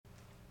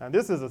Now,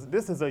 this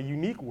is a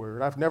unique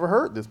word. I've never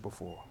heard this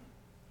before.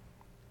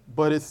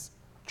 But it's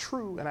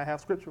true, and I have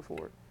scripture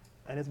for it.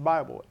 And it's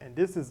Bible. And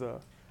this is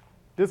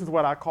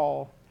what I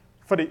call,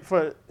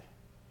 for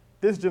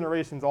this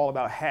generation's all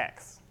about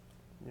hacks.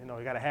 You know,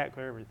 you got a hack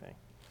for everything.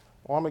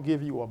 Well, I'm going to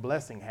give you a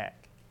blessing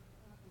hack.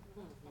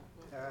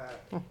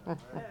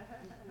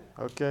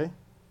 Okay?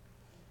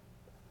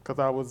 Because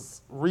I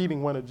was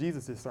reading one of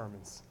Jesus'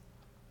 sermons.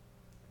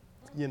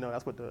 You know,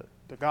 that's what the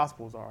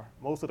Gospels are.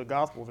 Most of the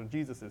Gospels are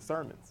Jesus'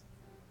 sermons.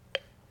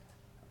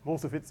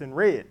 Most of it's in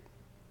red.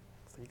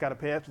 So you got to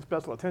pay extra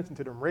special attention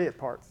to them red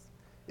parts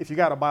if you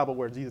got a Bible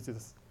where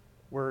Jesus'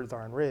 words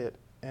are in red.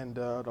 And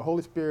the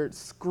Holy Spirit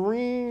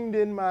screamed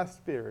in my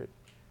spirit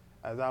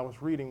as I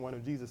was reading one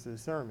of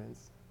Jesus'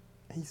 sermons.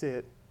 He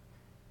said,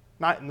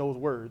 not in those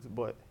words,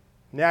 but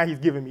now he's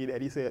giving me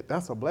that. He said,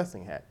 that's a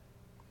blessing hack.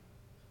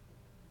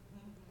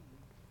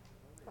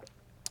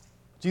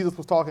 Jesus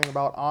was talking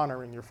about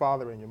honoring your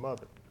father and your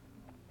mother.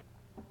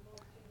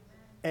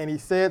 And he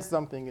said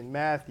something in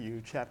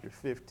Matthew chapter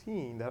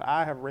 15 that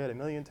I have read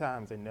 1,000,000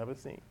 times and never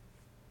seen.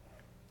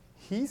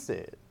 He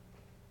said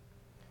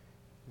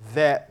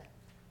that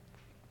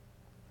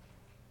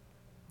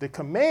the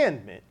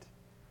commandment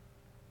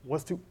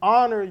was to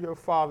honor your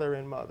father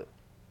and mother.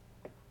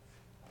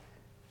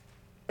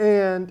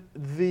 And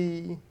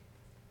the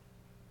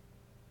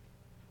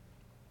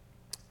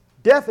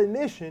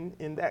definition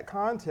in that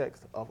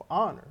context of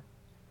honor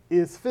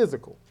is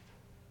physical.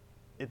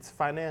 It's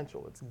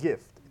financial. It's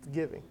gift. It's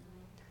giving.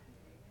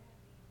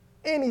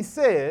 And he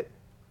said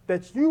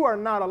that you are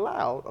not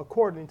allowed,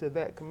 according to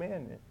that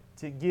commandment,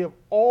 to give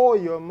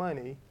all your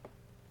money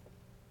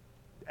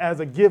as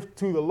a gift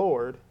to the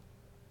Lord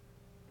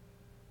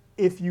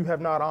if you have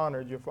not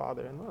honored your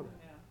father and mother.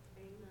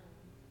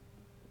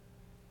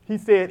 He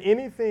said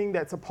anything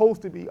that's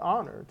supposed to be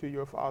honored to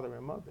your father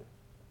and mother,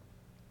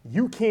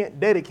 you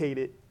can't dedicate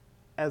it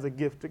as a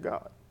gift to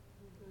God.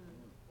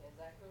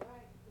 Exactly right.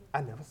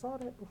 I never saw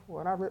that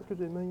before, and I read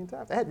scripture 1,000,000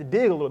 times. I had to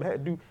dig a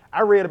little.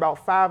 I read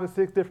about 5 or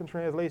 6 different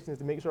translations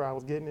to make sure I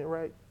was getting it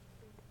right.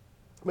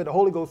 But the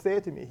Holy Ghost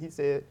said to me, he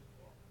said,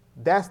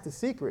 that's the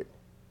secret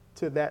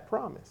to that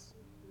promise.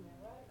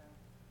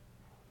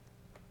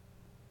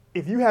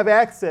 If you have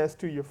access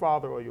to your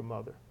father or your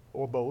mother,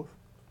 or both,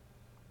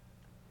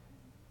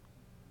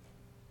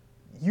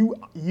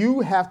 you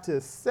have to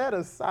set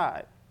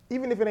aside,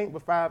 even if it ain't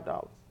but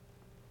 $5,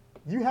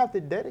 you have to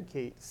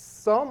dedicate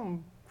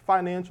some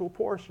financial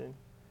portion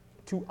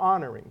to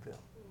honoring them.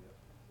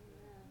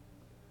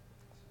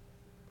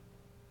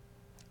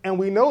 And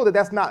we know that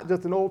that's not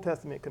just an Old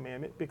Testament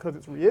commandment because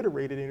it's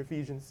reiterated in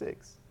Ephesians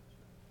 6.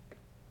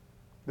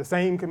 The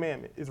same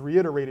commandment is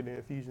reiterated in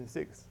Ephesians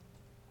 6.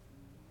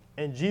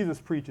 And Jesus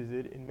preaches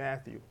it in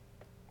Matthew.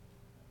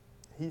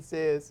 He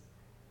says,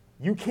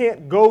 you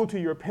can't go to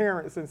your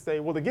parents and say,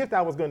 well, the gift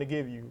I was going to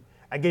give you,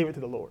 I gave it to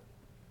the Lord.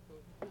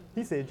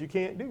 He said, you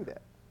can't do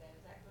that. That's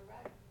exactly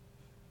right.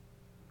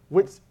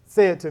 Which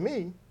said to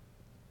me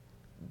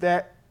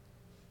that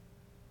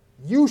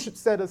you should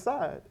set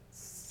aside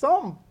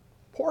some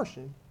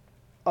portion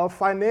of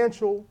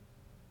financial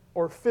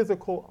or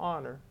physical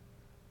honor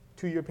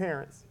to your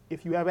parents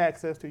if you have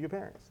access to your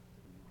parents.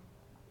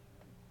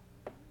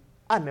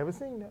 I've never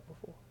seen that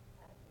before.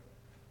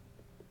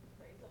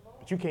 Praise the Lord.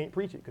 But you can't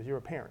preach it because you're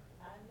a parent.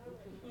 I know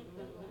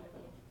it.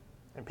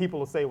 And people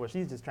will say, well,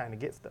 she's just trying to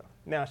get stuff.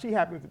 Now,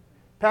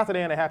 Pastor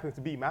Dana happens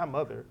to be my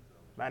mother,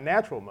 my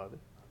natural mother.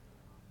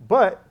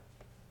 But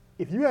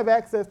if you have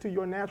access to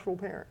your natural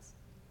parents,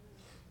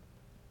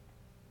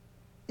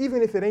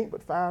 even if it ain't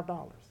but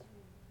 $5,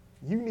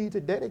 you need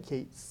to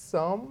dedicate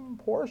some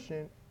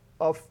portion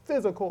of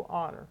physical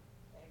honor.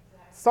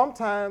 Exactly.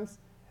 Sometimes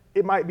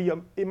it might be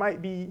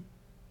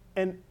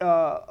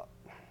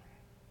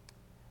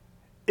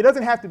it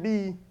doesn't have to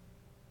be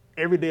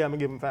every day I'm gonna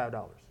give them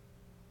 $5.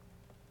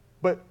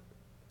 But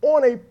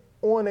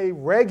on a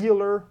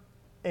regular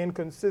and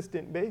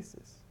consistent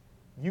basis,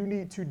 you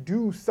need to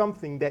do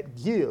something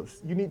that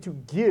gives. You need to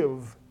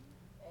give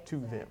to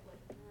them.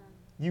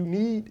 You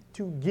need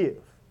to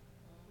give.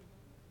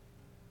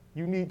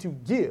 You need to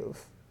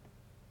give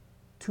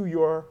to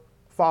your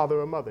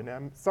father or mother.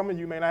 Now, some of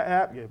you may not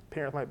have, your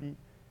parents might be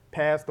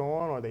passed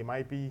on, or they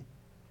might be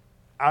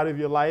out of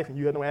your life and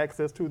you have no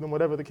access to them,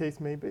 whatever the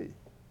case may be.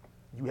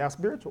 You have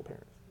spiritual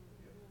parents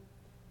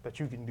that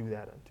you can do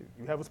that unto.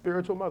 You have a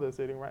spiritual mother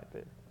sitting right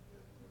there.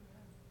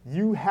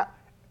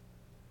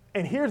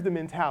 And here's the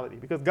mentality,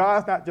 because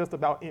God's not just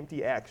about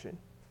empty action.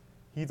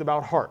 He's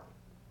about heart.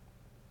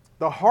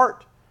 The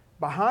heart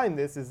behind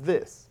this is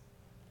this.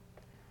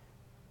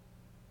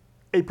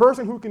 A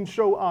person who can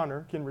show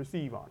honor can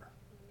receive honor.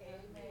 Amen.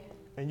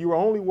 And you are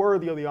only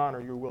worthy of the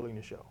honor you're willing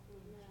to show.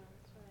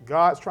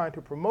 God's trying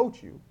to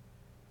promote you.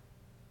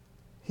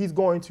 He's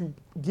going to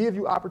give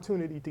you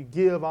opportunity to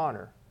give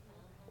honor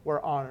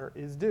where honor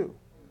is due.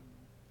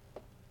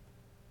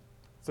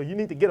 So you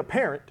need to get a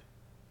parent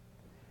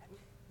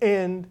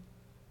and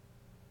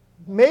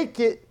make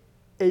it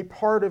a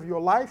part of your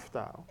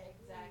lifestyle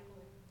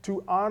Exactly.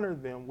 to honor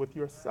them with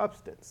your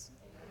substance.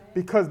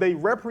 because they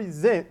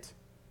represent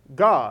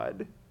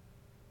God,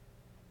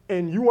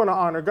 and you want to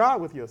honor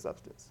God with your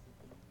substance.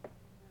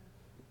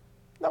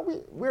 Now,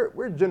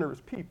 we're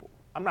generous people.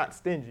 I'm not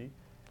stingy.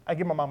 I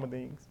give my mama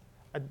things.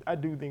 I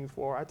do things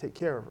for her. I take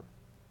care of her.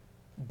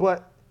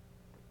 But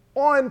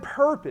on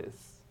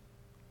purpose,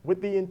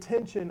 with the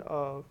intention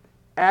of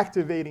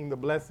activating the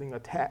blessing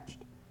attached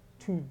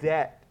to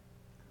that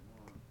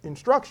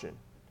instruction,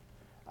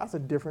 that's a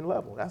different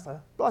level. That's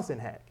a blessing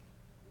hack.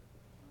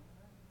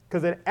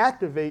 Because it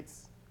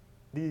activates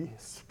the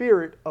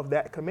spirit of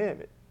that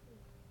commandment.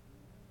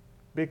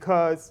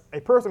 Because a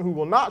person who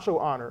will not show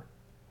honor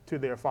to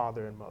their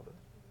father and mother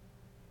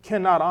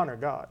cannot honor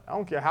God. I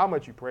don't care how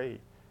much you pray.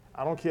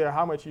 I don't care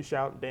how much you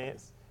shout,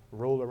 dance,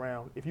 roll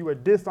around. If you are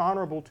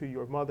dishonorable to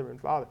your mother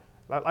and father,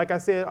 like I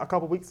said a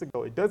couple weeks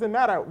ago, it doesn't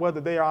matter whether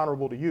they are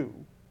honorable to you.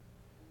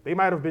 They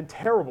might have been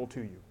terrible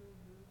to you.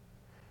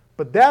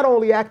 But that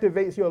only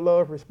activates your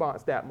love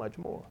response that much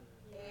more.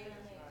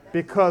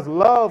 Because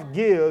love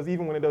gives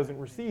even when it doesn't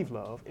receive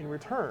love in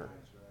return.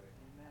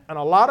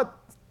 And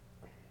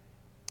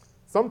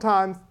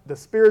sometimes the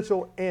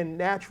spiritual and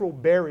natural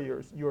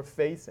barriers you're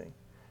facing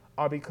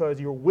are because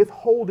you're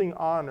withholding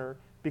honor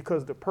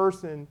because the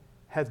person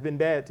has been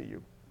bad to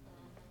you.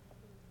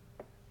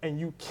 And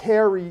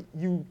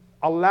you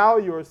allow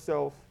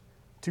yourself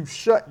to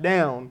shut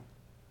down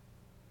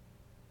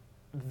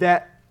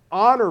that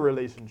honor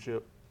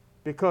relationship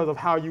because of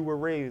how you were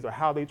raised or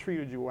how they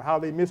treated you or how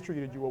they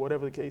mistreated you or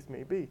whatever the case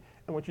may be.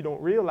 And what you don't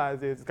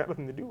realize is it's got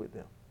nothing to do with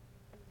them.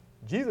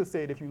 Jesus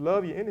said if you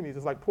love your enemies,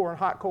 it's like pouring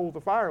hot coals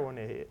of fire on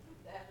their head.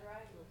 That's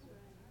right.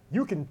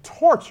 You can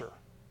torture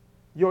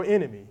your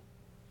enemy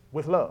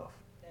with love.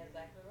 That's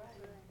exactly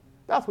right.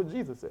 That's what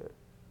Jesus said.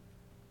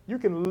 You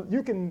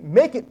can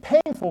make it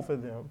painful for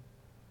them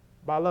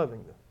by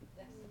loving them.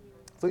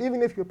 So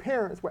even if your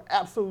parents were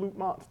absolute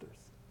monsters,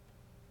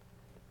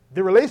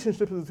 the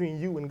relationship is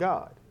between you and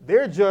God.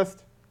 They're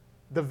just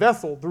the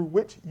vessel through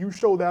which you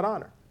show that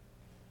honor.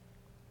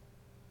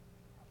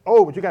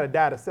 Oh, but you got to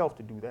die to self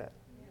to do that.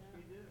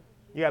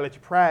 You got to let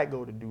your pride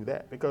go to do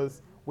that.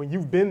 Because when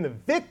you've been the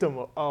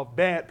victim of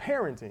bad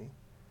parenting,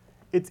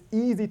 it's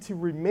easy to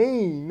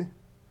remain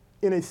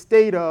in a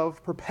state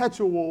of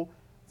perpetual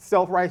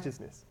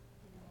self-righteousness.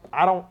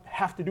 I don't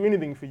have to do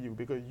anything for you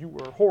because you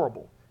were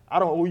horrible. I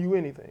don't owe you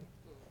anything.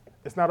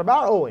 It's not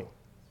about owing.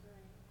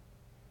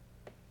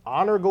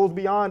 Honor goes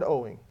beyond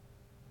owing.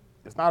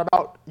 It's not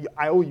about,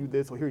 I owe you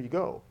this, so here you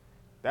go.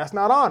 That's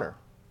not honor.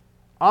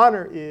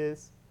 Honor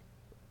is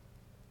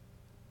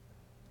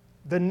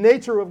the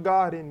nature of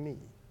God in me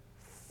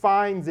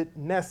finds it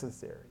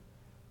necessary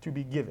to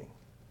be giving.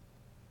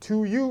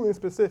 To you in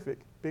specific,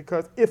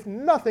 because if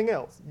nothing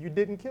else, you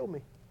didn't kill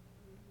me.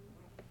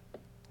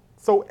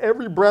 So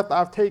every breath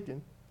I've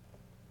taken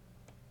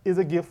is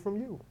a gift from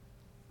you.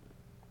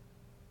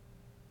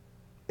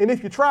 And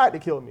if you tried to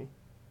kill me,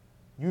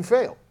 you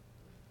failed.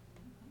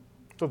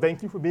 So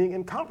thank you for being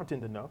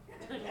incompetent enough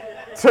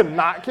to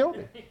not kill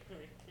me.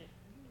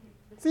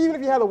 See, even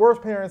if you have the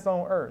worst parents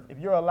on earth, if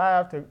you're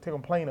alive to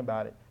complain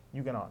about it,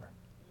 you can honor.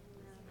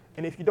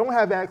 And if you don't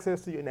have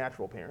access to your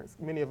natural parents,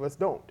 many of us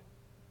don't,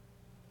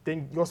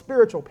 then your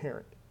spiritual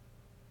parent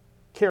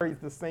carries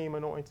the same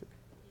anointing.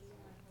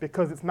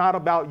 Because it's not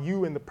about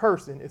you and the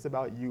person, it's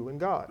about you and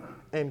God.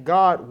 And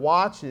God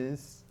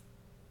watches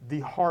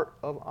the heart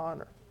of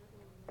honor.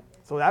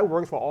 So that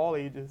works for all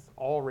ages,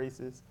 all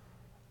races,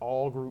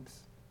 all groups.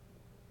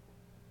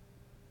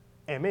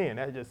 And man,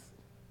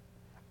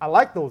 I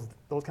like those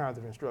kinds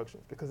of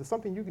instructions because it's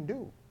something you can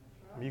do.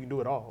 I mean, you can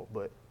do it all,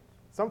 but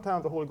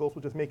sometimes the Holy Ghost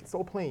will just make it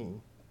so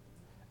plain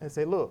and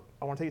say, look,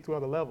 I want to take it to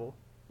another level.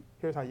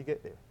 Here's how you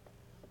get there.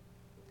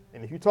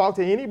 And if you talk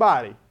to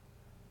anybody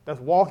that's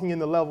walking in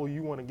the level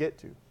you want to get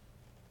to,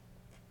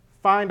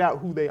 find out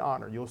who they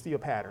honor. You'll see a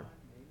pattern.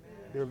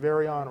 Amen. They're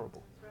very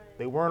honorable. Right.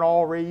 They weren't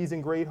all raised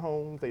in great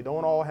homes. They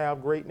don't all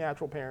have great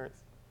natural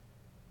parents.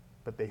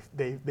 But they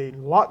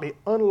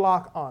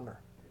unlock honor.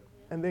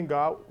 And then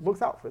God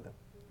looks out for them.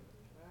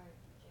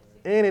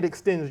 And it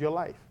extends your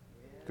life.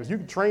 Because you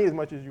can train as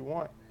much as you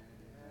want,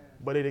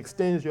 but it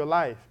extends your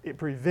life. It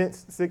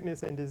prevents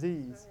sickness and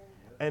disease.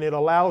 And it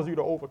allows you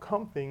to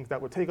overcome things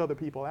that would take other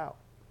people out.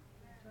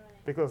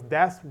 Because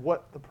that's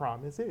what the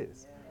promise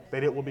is.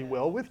 That it will be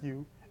well with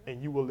you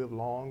and you will live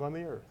long on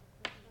the earth.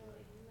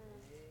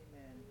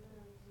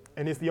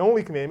 And it's the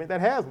only commandment that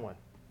has one.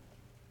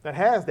 That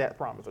has that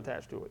promise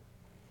attached to it.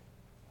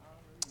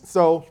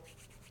 So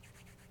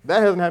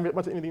that hasn't had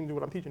much of anything to do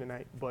with what I'm teaching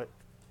tonight, but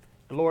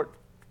the Lord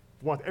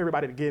wants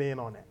everybody to get in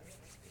on that.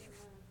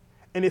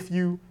 And if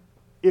you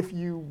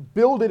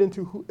build it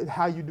into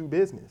how you do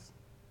business,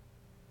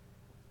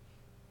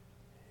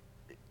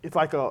 it's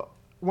like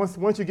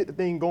once you get the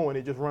thing going,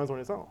 it just runs on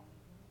its own.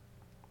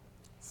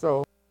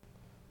 So,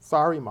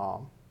 sorry,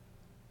 Mom,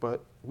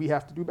 but we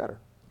have to do better.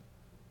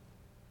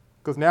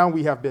 Because now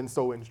we have been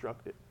so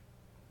instructed.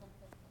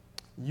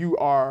 You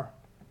are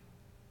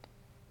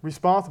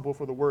responsible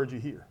for the words you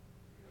hear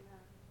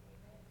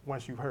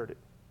once you've heard it.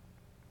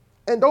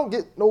 And don't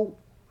get no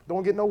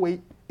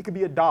weight. It could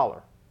be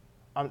 $1.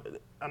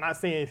 I'm not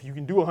saying if you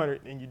can do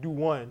 100 and you do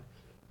one,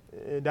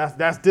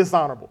 that's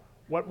dishonorable.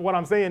 What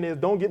I'm saying is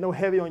don't get no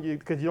heavy on you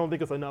because you don't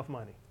think it's enough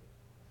money.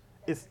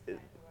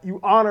 You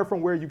honor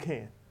from where you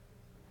can.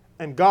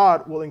 And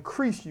God will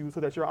increase you so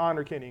that your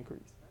honor can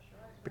increase.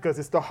 Because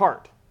it's the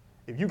heart.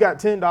 If you got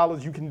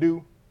 $10 you can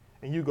do,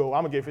 and you go,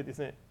 I'm going to get 50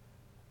 cents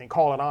and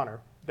call it honor,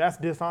 that's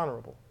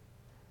dishonorable.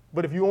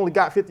 But if you only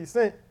got 50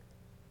 cents,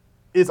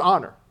 it's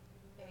honor.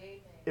 Amen.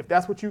 If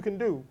that's what you can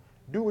do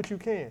what you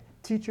can.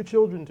 Teach your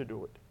children to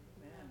do it.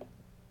 Amen.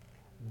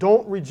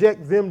 Don't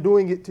reject them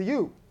doing it to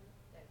you.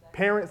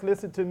 Parents,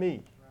 listen to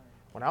me.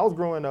 When I was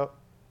growing up,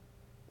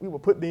 we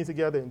would put things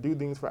together and do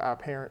things for our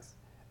parents.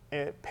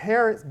 And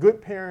parents,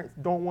 good parents,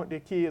 don't want their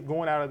kids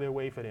going out of their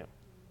way for them.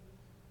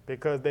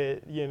 Because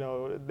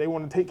they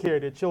want to take care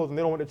of their children.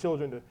 They don't want their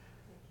children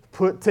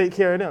to take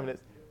care of them.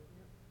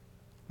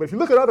 But if you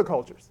look at other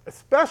cultures,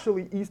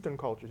 especially Eastern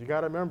cultures, you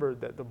got to remember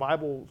that the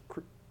Bible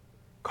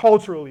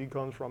culturally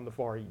comes from the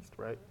Far East,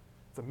 right?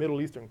 It's a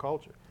Middle Eastern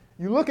culture.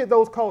 You look at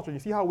those cultures, you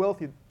see how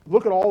wealthy,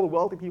 look at all the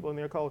wealthy people in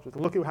their cultures,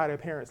 look at how their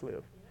parents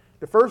live.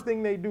 The first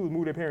thing they do is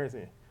move their parents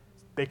in.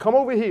 They come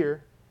over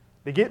here,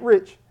 they get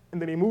rich,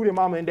 and then they move their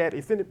mama and dad.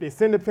 They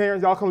send the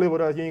parents, y'all come live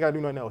with us, you ain't got to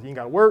do nothing else. You ain't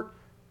got to work,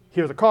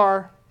 here's a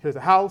car, here's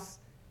a house,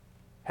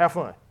 have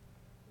fun.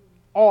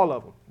 All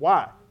of them.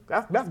 Why?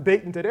 That's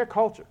baked into their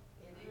culture.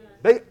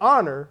 They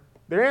honor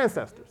their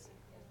ancestors.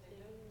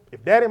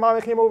 If daddy and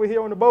mama came over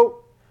here on the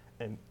boat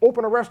and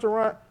open a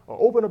restaurant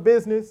or open a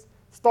business,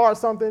 start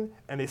something,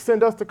 and they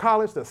send us to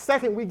college, the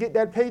second we get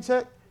that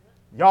paycheck,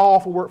 y'all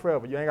off of work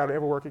forever. You ain't got to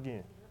ever work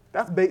again.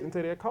 That's baked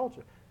into their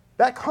culture.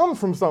 That comes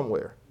from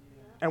somewhere.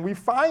 And we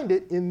find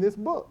it in this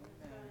book.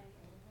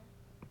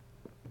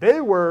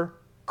 They were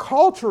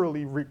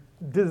culturally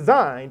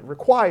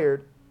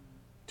required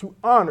to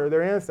honor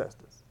their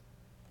ancestors.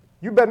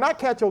 You better not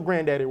catch your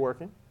granddaddy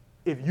working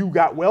if you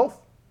got wealth.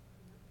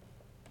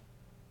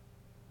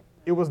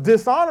 It was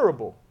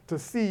dishonorable to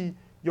see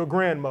your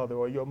grandmother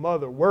or your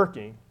mother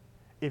working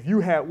if you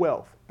had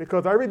wealth,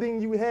 because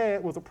everything you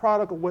had was a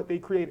product of what they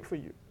created for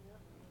you,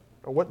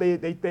 or what they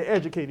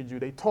educated you,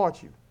 they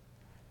taught you.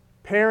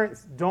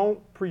 Parents, don't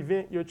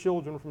prevent your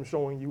children from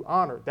showing you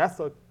honor. That's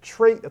a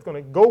trait that's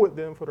going to go with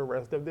them for the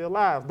rest of their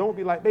lives. Don't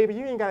be like, baby,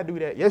 you ain't got to do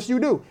that. Yes, you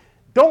do.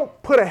 Don't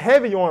put a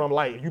heavy on them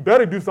like, you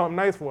better do something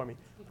nice for me.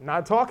 I'm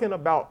not talking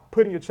about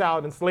putting your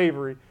child in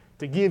slavery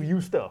to give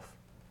you stuff.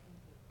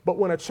 But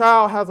when a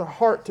child has a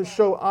heart to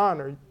show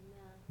honor,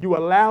 you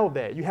allow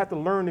that. You have to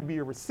learn to be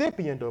a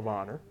recipient of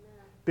honor,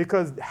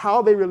 because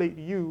how they relate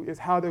to you is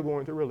how they're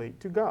going to relate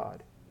to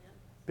God,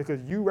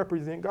 because you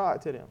represent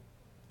God to them.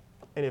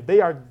 And if they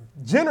are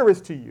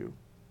generous to you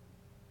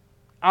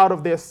out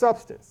of their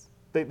substance,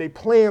 they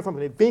plan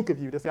something, they think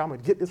of you, they say, I'm going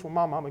to get this for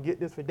mama, I'm going to get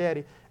this for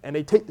daddy, and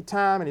they take the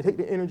time and they take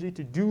the energy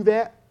to do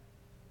that,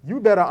 you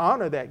better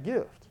honor that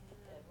gift.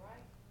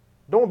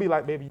 Don't be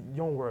like, baby, you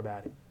don't worry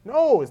about it.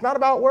 No, it's not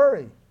about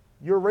worry.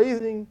 You're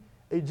raising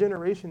a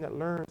generation that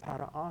learns how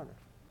to honor.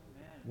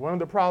 Amen. One of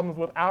the problems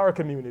with our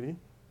community,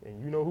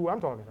 and you know who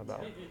I'm talking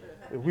about,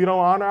 is we don't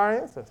honor our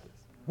ancestors.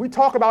 We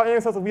talk about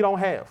ancestors we don't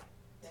have.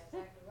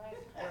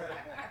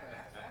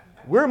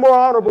 We're more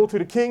honorable to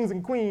the kings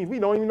and queens we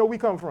don't even know we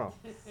come from.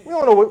 We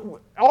don't know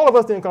all of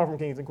us didn't come from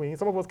kings and queens.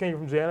 Some of us came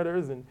from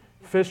janitors and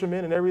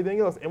fishermen and everything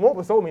else. And what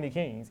with so many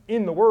kings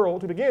in the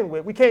world to begin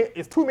with,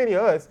 it's too many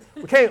of us.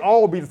 We can't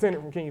all be descended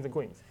from kings and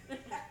queens.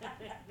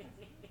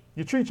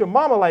 You treat your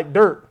mama like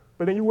dirt,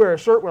 but then you wear a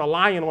shirt with a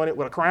lion on it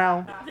with a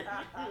crown,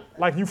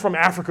 like you from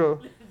Africa.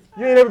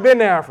 You ain't never been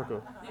to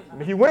Africa.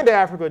 And if you went to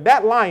Africa,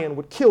 that lion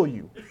would kill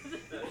you.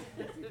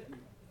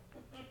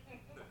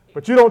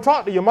 But you don't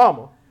talk to your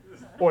mama,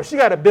 or she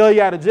got to bail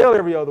you out of jail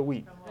every other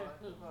week.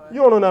 You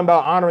don't know nothing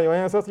about honoring your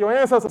ancestors. Your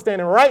ancestors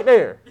standing right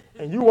there,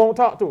 and you won't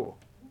talk to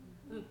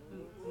them.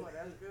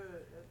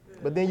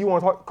 But then you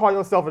want to call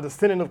yourself a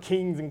descendant of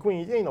kings and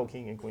queens. You ain't no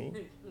king and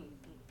queen.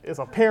 It's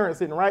a parent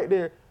sitting right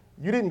there.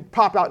 You didn't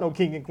pop out no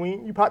king and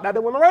queen. You popped out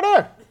that woman right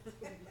there.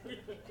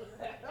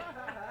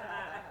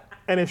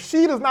 And if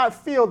she does not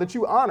feel that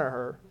you honor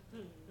her,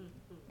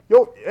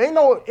 ain't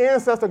no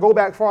ancestor go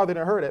back farther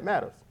than her that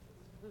matters.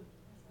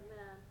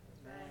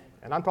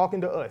 And I'm talking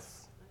to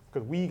us,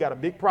 because we got a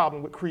big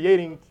problem with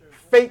creating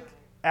fake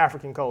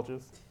African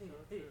cultures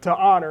to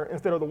honor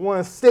instead of the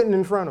ones sitting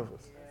in front of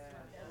us.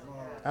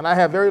 And I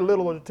have very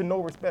little to no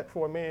respect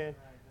for a man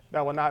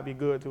that will not be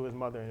good to his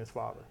mother and his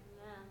father.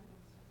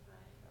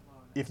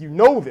 If you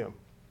know them,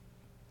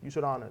 you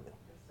should honor them.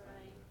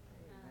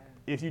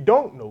 If you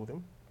don't know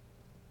them,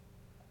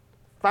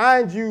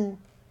 find you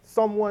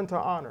someone to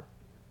honor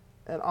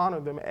and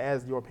honor them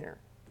as your parent.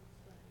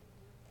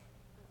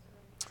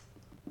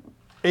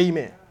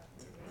 Amen.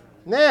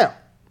 Now,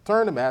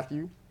 turn to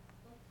Matthew.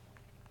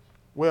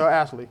 Well,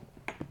 Ashley,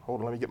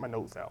 hold on, let me get my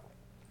notes out.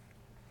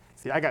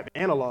 See, I got the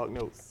analog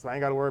notes, so I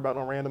ain't got to worry about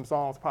no random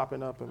songs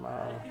popping up in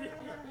my...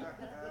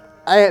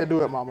 I had to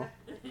do it, Mama.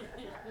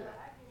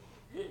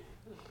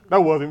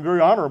 That wasn't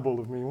very honorable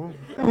of me, was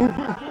it?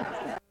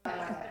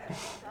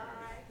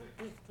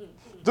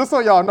 Just so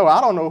y'all know,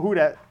 I don't know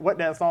what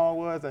that song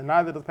was, and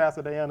neither does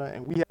Pastor Diana,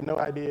 and we had no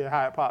idea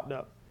how it popped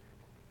up.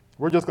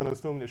 We're just going to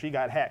assume that she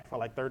got hacked for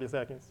like 30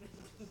 seconds.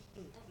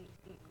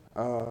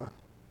 I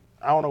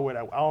don't know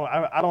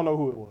I don't know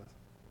who it was.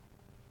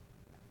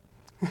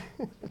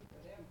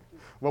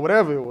 But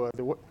whatever it was,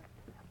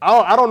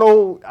 I don't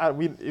know.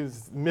 It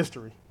was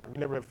mystery. We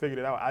never have figured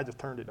it out. I just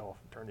turned it off,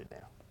 turned it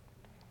down.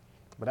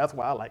 But that's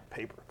why I like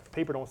paper.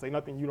 Paper don't say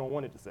nothing you don't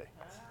want it to say.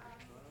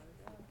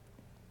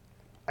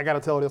 I got to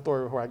tell this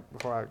story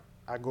before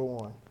I go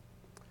on.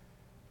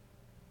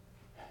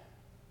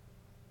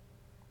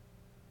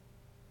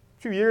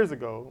 A few years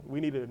ago, we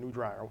needed a new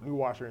dryer, a new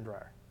washer and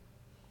dryer.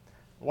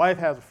 My wife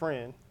has a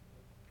friend,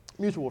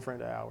 mutual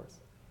friend of ours.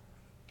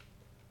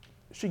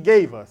 She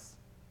gave us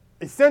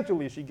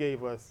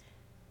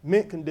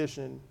mint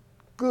condition,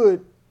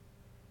 good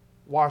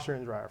washer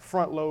and dryer,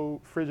 front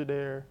load,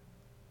 Frigidaire,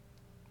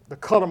 the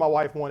color my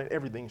wife wanted,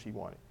 everything she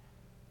wanted.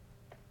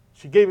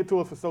 She gave it to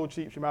us for so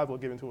cheap, she might as well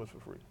give it to us for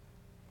free.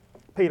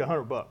 Paid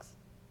 $100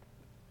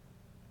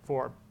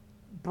 for a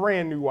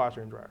brand new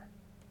washer and dryer.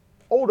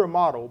 Older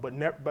model,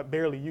 but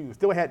barely used.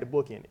 Still had the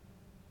book in it,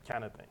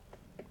 kind of thing.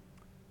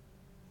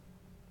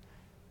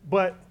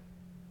 But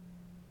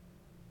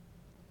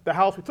the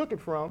house we took it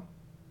from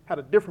had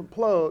a different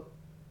plug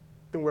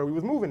than where we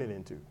was moving it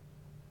into.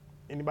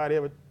 Anybody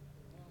ever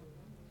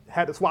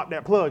had to swap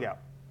that plug out?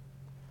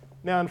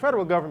 Now, the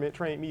federal government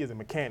trained me as a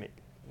mechanic,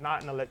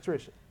 not an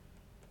electrician.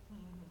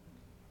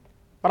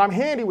 But I'm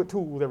handy with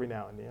tools every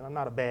now and then. I'm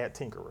not a bad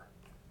tinkerer.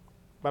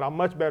 But I'm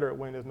much better at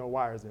when there's no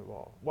wires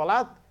involved. Well,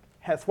 I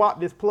had swapped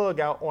this plug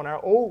out on our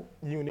old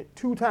unit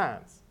 2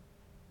 times.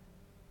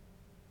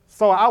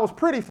 So I was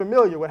pretty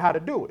familiar with how to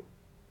do it.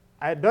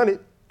 I had done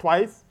it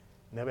twice,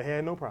 never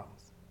had no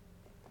problems.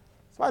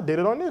 So I did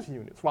it on this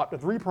unit, swapped the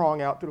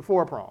 3-prong out to the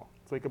 4-prong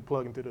so it could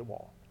plug into the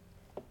wall.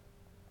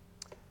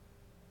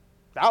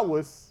 That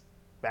was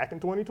back in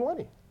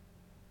 2020.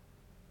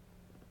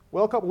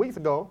 Well, a couple weeks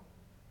ago,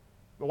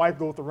 my wife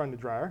goes to run the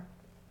dryer.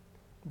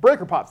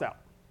 Breaker pops out.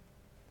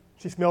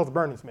 She smells the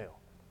burning smell.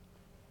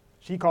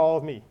 She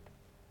calls me.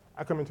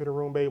 I come into the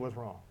room, babe, what's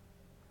wrong?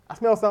 I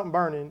smell something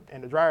burning,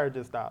 and the dryer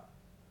just stopped.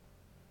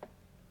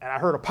 And I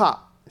heard a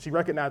pop. She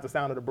recognized the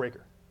sound of the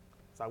breaker.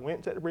 So I went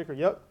and checked the breaker.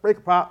 Yep,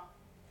 breaker pop.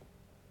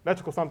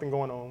 Electrical something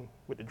going on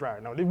with the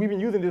dryer. Now, we've been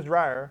using this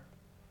dryer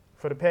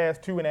for the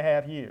past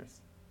 2.5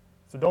 years.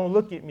 So don't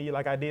look at me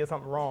like I did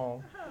something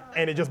wrong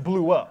and it just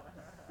blew up.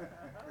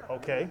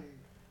 Okay?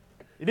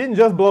 It didn't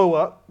just blow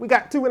up. We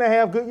got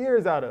 2.5 good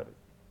years out of it.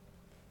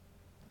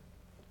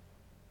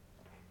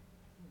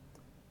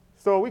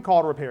 So we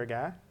called a repair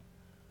guy.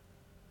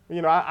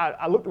 You know,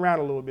 I looked around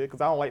a little bit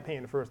because I don't like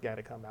paying the first guy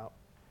to come out.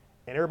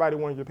 And everybody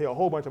wanted to pay a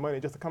whole bunch of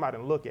money just to come out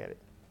and look at it.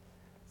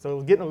 So it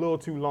was getting a little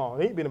too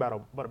long. It ain't been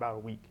about a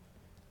week.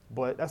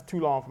 But that's too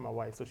long for my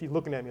wife. So she's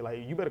looking at me like,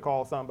 you better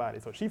call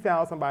somebody. So she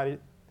found somebody.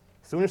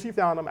 As soon as she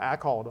found them, I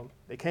called them.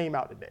 They came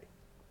out today.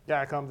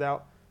 Guy comes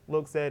out,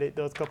 looks at it,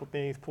 does a couple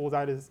things, pulls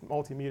out his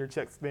multimeter,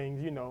 checks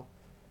things, you know,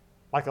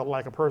 like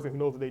a person who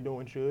knows what they're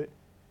doing should.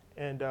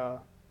 And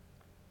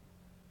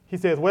he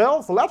says, well,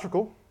 it's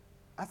electrical.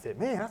 I said,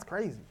 man, that's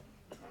crazy.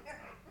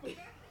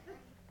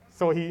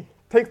 So he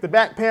takes the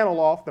back panel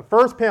off, the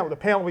first panel, the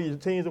panel where you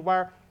change the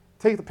wire,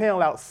 takes the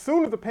panel out. As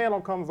soon as the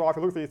panel comes off,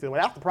 he looks at it and says,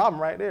 well, that's the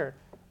problem right there.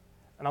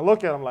 And I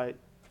look at him like,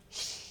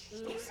 shh,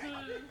 don't say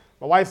nothing.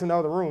 My wife's in the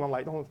other room. I'm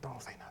like, don't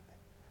say nothing.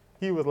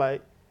 He was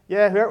like,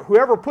 yeah,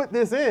 whoever put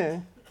this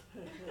in,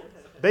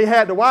 they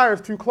had the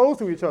wires too close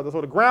to each other.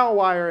 So the ground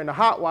wire and the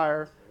hot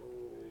wire,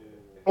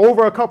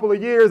 over a couple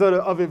of years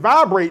of it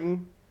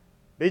vibrating,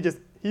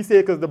 he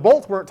said, because the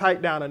bolts weren't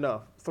tight down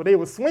enough. So they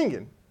were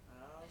swinging.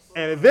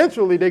 And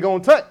eventually they're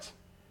going to touch.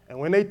 And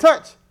when they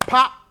touch,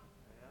 pop,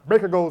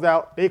 breaker goes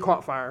out, they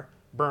caught fire,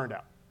 burned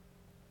out.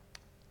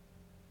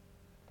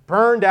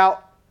 Burned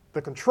out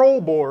the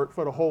control board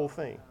for the whole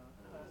thing.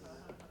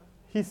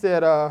 He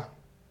said,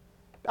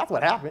 that's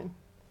what happened.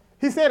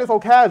 He said it's so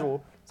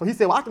casual. So he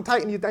said, well, I can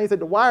tighten these things. He said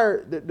the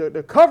wire,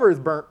 the cover is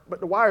burnt, but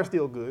the wire's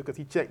still good because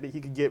he checked that he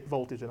could get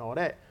voltage and all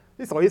that.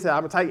 So he said, I'm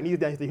going to tighten these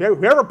down. He said,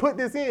 whoever put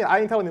this in, I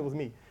ain't telling it was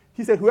me.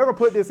 He said, whoever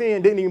put this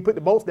in didn't even put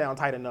the bolts down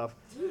tight enough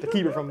to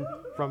keep it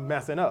from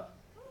messing up.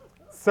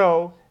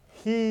 So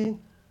he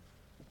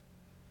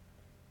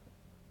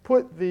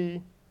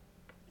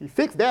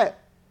fixed that.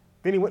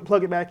 Then he went and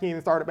plugged it back in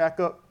and started back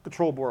up.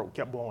 Control board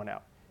kept blowing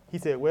out. He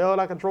said, well,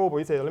 that control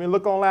board. He said, let me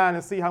look online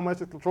and see how much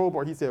the control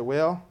board. He said,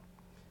 well,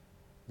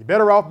 you're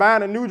better off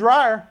buying a new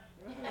dryer.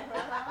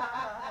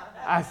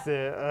 I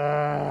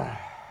said,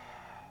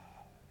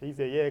 He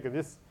said, yeah,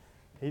 because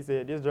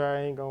this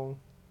dryer ain't going.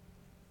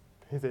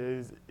 He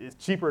said, it's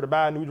cheaper to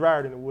buy a new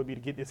dryer than it would be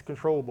to get this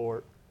control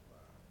board.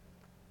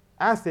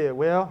 I said,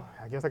 well,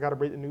 I guess I got to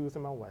break the news to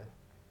my wife.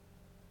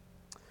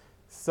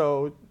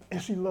 So,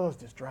 and she loves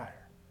this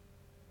dryer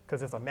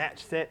because it's a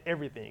match set,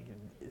 everything.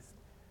 It's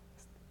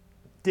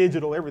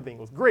digital, everything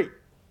was great.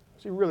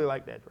 She really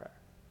liked that dryer.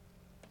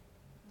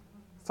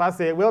 So I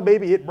said, well,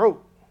 baby, it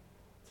broke.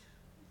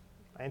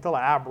 I didn't tell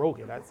her I broke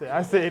it.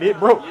 I said it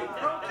broke.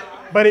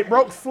 But it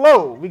broke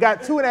slow. We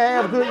got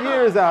 2.5 good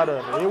years out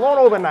of it. It won't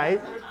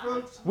overnight.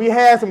 We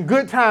had some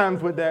good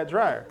times with that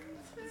dryer.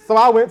 So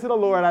I went to the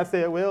Lord. I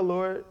said, well,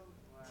 Lord,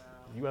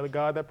 you are the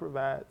God that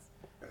provides.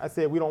 I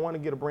said, we don't want to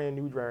get a brand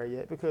new dryer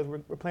yet because we're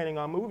planning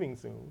on moving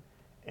soon.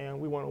 And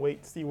we want to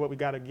wait to see what we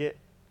got to get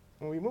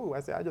when we move. I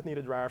said, I just need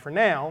a dryer for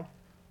now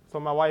so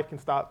my wife can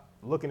stop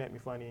looking at me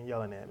funny and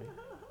yelling at me.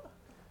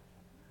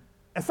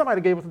 And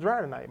somebody gave us a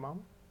dryer tonight,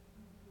 Mama.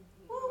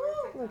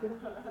 Look at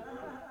it.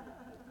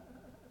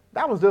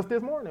 That was just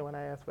this morning when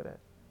I asked for that.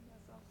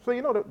 So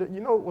you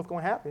know what's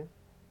going to happen.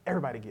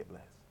 Everybody get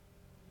blessed.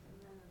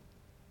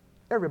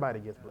 Everybody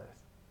gets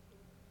blessed.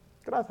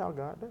 Because that's how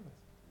God does.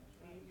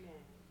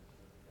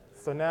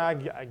 So now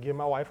I give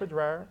my wife a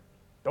dryer.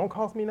 Don't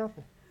cost me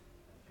nothing.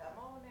 Come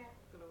on now.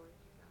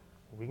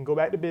 We can go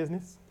back to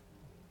business.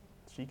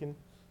 She can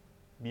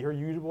be her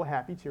usual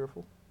happy,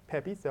 cheerful,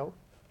 peppy self.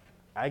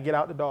 I get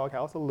out the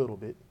doghouse a little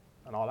bit,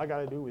 and all I got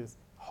to do is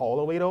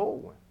haul away the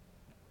old one.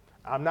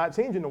 I'm not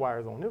changing the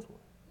wires on this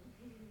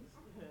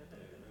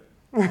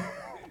one.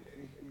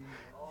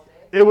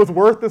 It was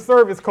worth the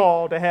service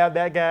call to have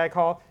that guy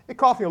call. It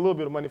cost me a little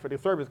bit of money for the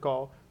service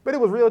call, but it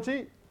was real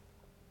cheap.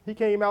 He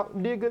came out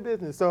and did good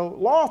business. So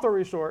long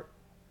story short,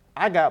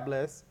 I got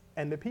blessed,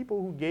 and the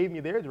people who gave me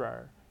their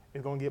dryer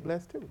is going to get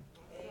blessed too.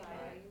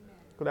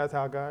 Because that's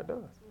how God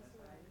does.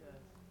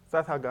 So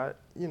that's how God,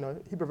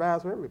 he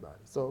provides for everybody.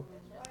 So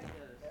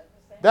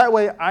that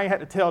way I ain't had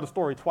to tell the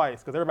story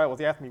twice because everybody was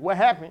asking me, what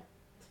happened?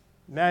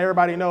 Now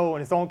everybody knows,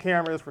 and it's on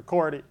camera, it's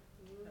recorded.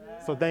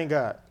 So thank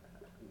God.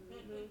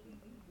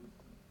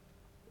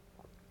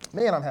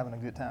 Man, I'm having a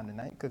good time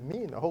tonight because me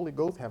and the Holy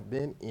Ghost have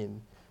been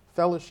in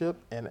fellowship.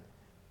 And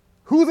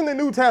who's in the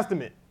New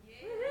Testament?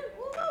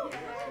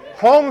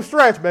 Home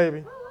stretch,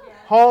 baby.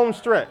 Home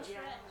stretch.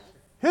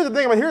 Here's the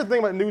thing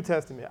about the New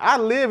Testament. I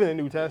live in the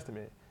New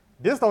Testament.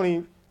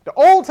 The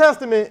Old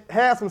Testament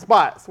had some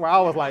spots where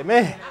I was like,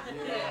 man,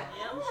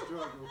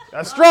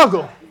 a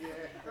struggle.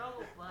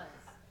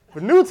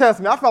 The New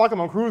Testament, I feel like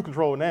I'm on cruise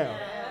control now.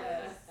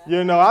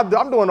 I'm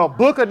doing a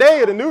book a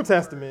day of the New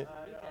Testament.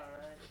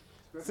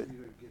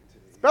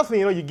 Especially,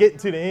 you get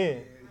to the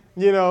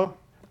end,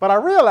 But I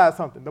realized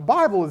something. The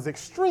Bible is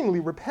extremely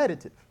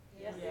repetitive.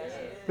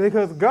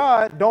 Because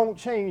God don't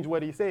change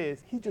what he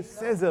says. He just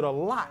says it a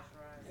lot.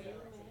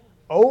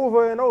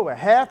 Over and over.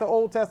 Half the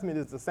Old Testament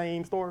is the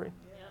same story.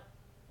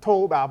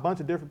 Told by a bunch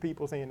of different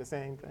people saying the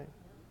same thing.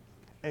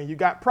 And you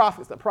got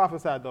prophets that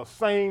prophesied the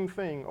same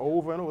thing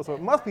over and over. So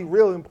it must be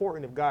real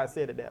important if God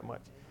said it that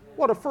much.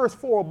 Well, the first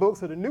 4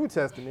 books of the New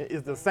Testament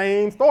is the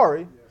same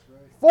story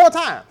 4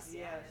 times.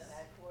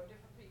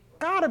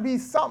 Gotta be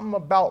something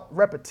about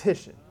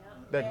repetition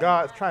that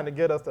God's trying to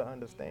get us to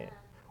understand.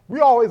 We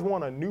always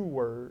want a new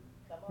word.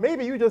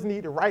 Maybe you just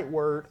need the right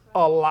word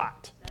a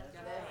lot.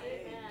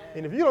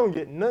 And if you don't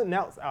get nothing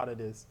else out of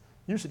this,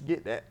 you should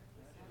get that.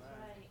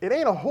 It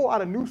ain't a whole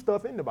lot of new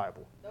stuff in the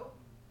Bible.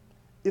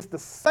 It's the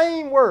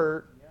same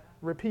word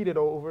repeated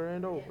over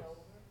and over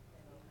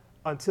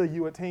until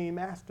you attain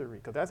mastery,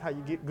 because that's how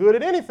you get good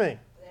at anything.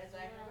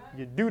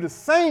 You do the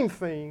same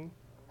thing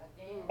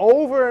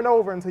over and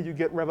over until you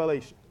get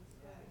revelation.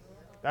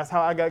 That's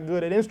how I got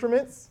good at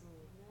instruments.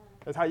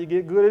 That's how you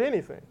get good at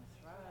anything.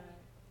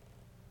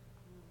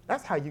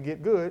 That's how you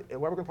get good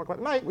at what we're going to talk about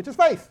tonight, which is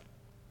faith.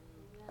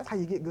 That's how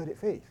you get good at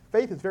faith.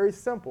 Faith is very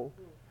simple,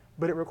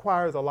 but it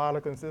requires a lot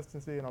of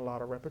consistency and a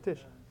lot of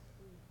repetition.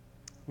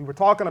 We were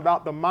talking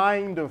about the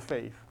mind of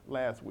faith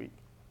last week.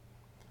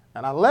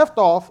 And I left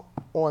off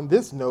on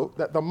this note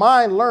that the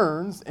mind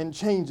learns and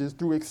changes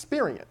through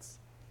experience,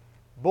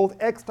 both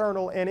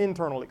external and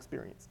internal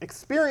experience.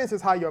 Experience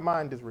is how your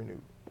mind is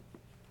renewed.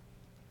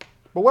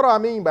 But what do I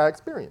mean by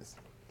experience?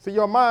 So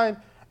your mind,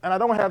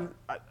 and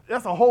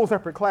that's a whole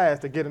separate class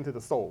to get into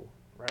the soul,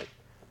 right?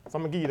 So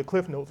I'm going to give you the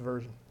Cliff Notes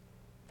version.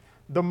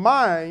 The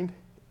mind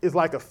is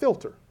like a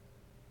filter.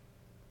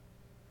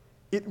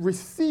 It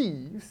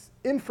receives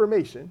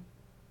information,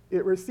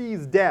 it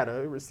receives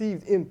data, it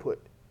receives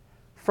input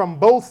from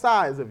both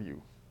sides of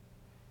you,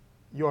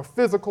 your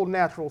physical,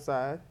 natural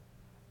side,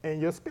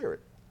 and your spirit.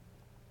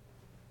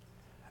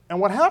 And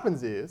what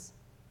happens is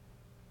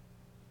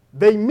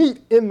they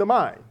meet in the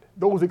mind.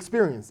 Those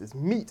experiences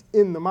meet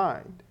in the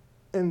mind.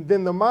 And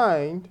then the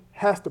mind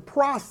has to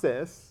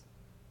process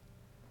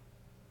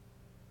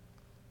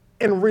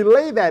and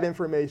relay that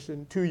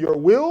information to your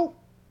will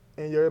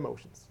and your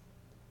emotions.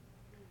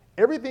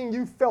 Everything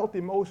you felt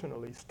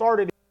emotionally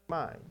started in your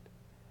mind.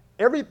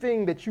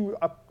 Everything that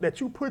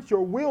you put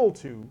your will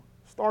to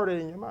started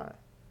in your mind.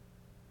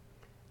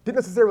 Didn't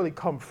necessarily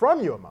come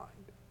from your mind.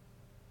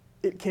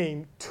 It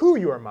came to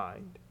your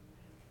mind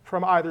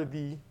from either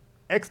the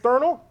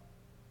external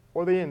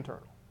or the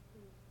internal.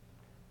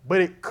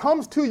 But it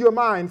comes to your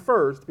mind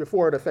first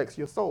before it affects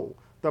your soul.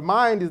 The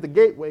mind is the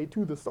gateway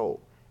to the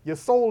soul. Your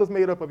soul is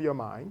made up of your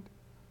mind,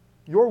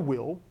 your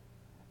will,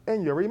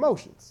 and your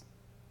emotions.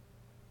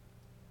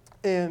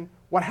 And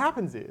what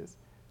happens is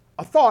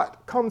a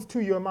thought comes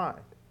to your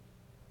mind.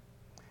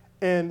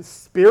 And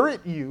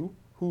spirit you,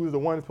 who is the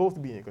one supposed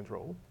to be in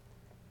control,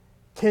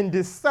 can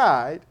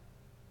decide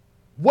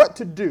what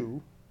to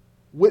do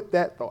with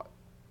that thought.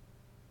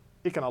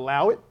 It can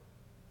allow it,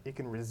 it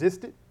can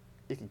resist it,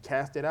 it can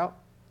cast it out,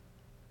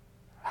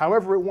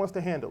 however it wants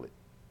to handle it.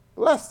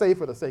 Let's say,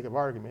 for the sake of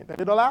argument,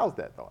 that it allows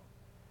that thought.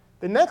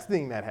 The next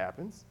thing that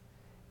happens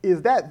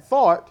is that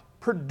thought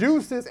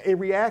produces a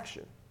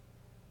reaction.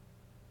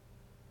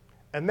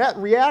 And that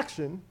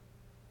reaction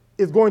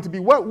is going to be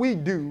what we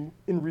do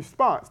in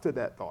response to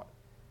that thought.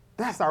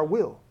 That's our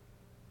will.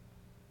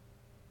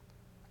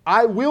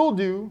 I will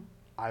do,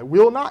 I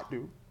will not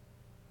do.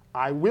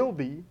 I will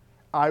be,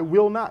 I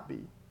will not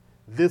be.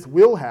 This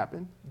will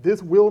happen,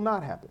 this will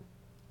not happen.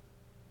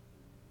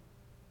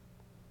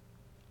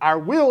 Our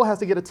will has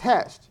to get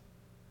attached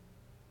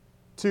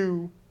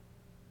to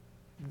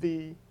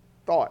the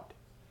thought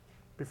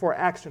before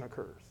action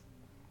occurs.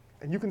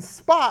 And you can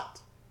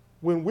spot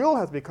when will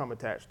has become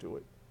attached to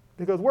it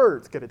because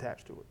words get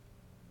attached to it.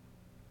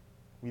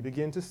 We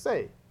begin to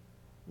say,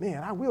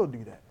 man, I will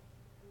do that,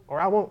 or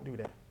I won't do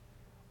that,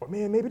 or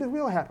man, maybe this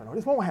will happen, or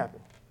this won't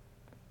happen.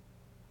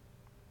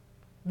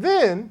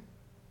 Then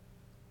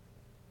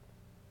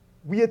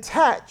we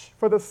attach,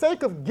 for the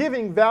sake of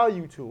giving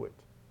value to it,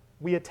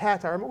 we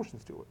attach our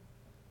emotions to it.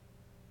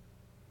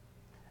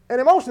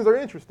 And emotions are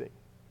interesting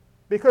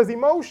because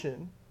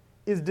emotion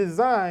is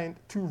designed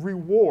to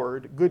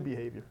reward good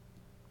behavior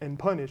and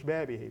punish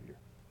bad behavior.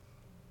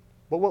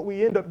 But what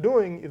we end up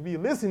doing is we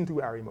listen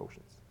to our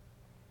emotions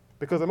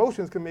because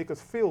emotions can make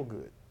us feel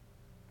good.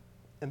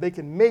 And they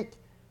can make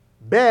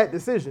bad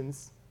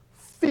decisions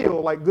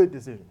feel like good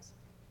decisions.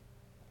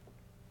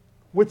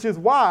 Which is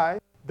why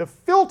the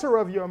filter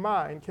of your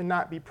mind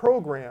cannot be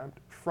programmed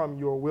from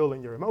your will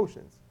and your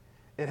emotions.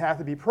 It has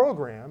to be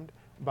programmed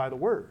by the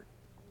word.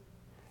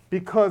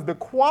 Because the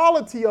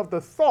quality of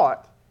the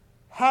thought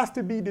has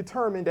to be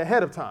determined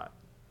ahead of time.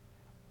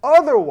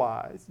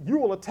 Otherwise, you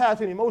will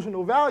attach an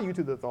emotional value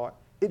to the thought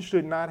it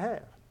should not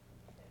have.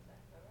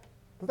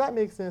 Does that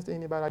make sense to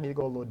anybody? I need to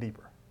go a little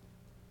deeper.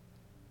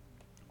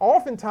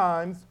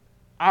 Oftentimes,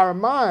 our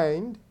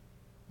mind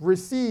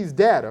receives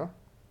data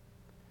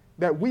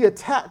that we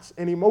attach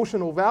an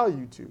emotional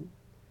value to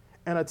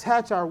and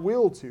attach our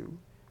will to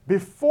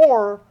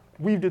before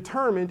we've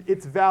determined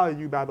its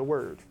value by the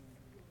word.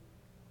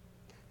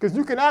 Because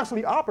you can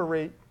actually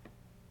operate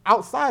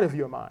outside of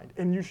your mind,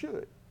 and you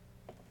should.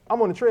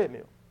 I'm on a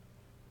treadmill.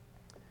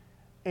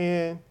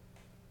 And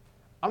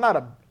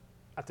I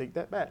take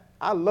that back.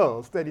 I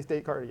love steady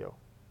state cardio.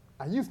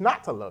 I used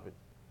not to love it,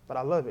 but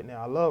I love it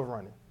now. I love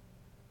running.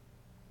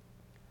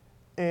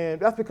 And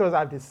that's because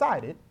I've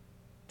decided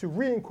to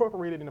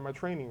reincorporate it into my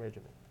training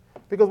regimen.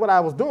 Because what I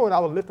was doing, I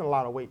was lifting a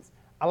lot of weights.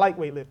 I like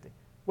weightlifting.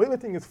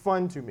 Weightlifting is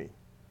fun to me.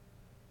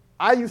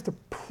 I used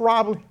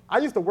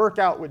to work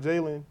out with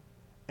Jalen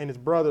and his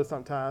brother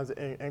sometimes,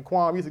 and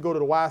Kwame. We used to go to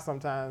the Y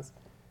sometimes,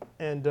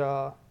 and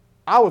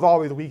I was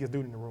always the weakest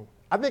dude in the room.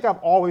 I think I've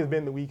always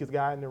been the weakest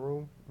guy in the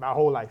room my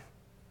whole life.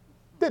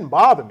 Didn't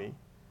bother me,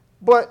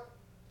 but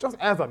just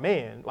as a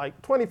man,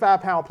 like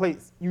 25-pound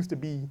plates used to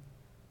be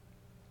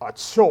a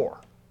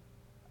chore.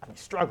 I'd be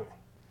struggling.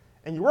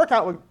 And you work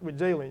out with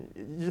Jalen,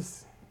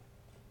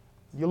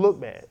 you look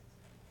bad.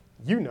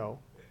 You know.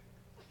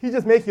 He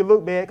just makes you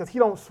look bad because he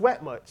don't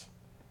sweat much.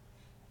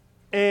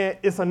 And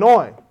it's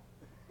annoying.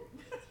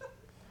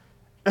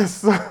 And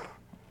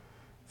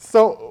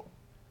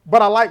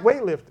but I like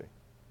weightlifting.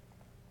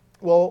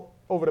 Well,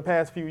 over the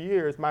past few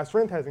years, my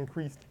strength has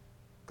increased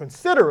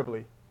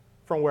considerably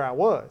from where I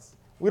was.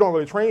 We don't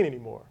really train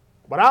anymore.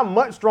 But I'm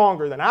much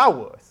stronger than I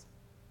was.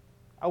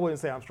 I wouldn't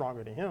say I'm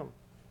stronger than him,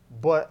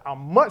 but I'm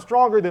much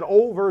stronger than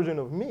old version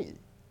of me.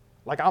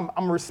 Like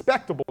I'm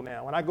respectable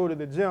now. When I go to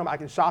the gym, I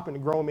can shop in the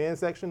grown man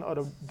section of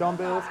the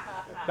dumbbells.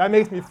 That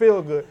makes me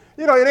feel good.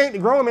 You know, it ain't the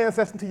grown man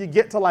section until you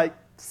get to like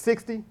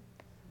 60.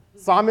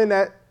 So I'm in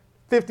that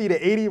 50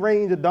 to 80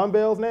 range of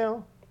dumbbells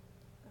now.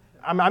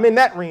 I'm in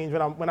that range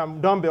when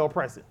I'm dumbbell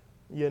pressing.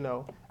 You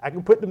know, I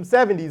can put them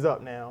 70s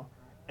up now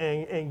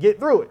and get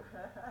through it.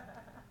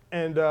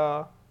 And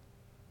where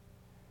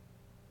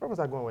was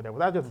I going with that?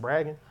 Was I just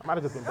bragging? I might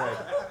have just been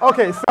bragging.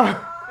 Okay, so.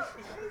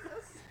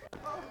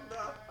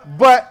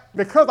 But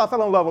because I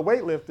fell in love with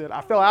weightlifting,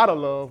 I fell out of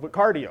love with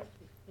cardio.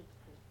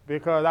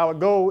 Because I would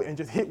go and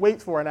just hit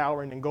weights for an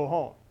hour and then go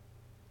home.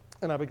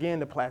 And I began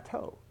to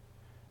plateau,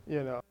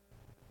 you know.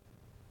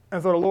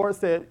 And so the Lord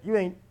said, you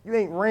ain't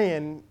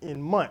ran in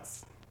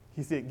months.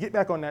 He said, get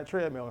back on that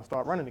treadmill and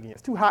start running again.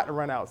 It's too hot to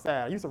run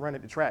outside. I used to run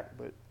at the track,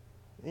 but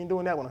ain't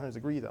doing that when 100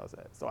 degrees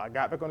outside. So I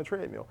got back on the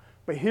treadmill.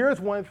 But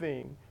here's one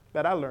thing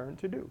that I learned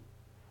to do.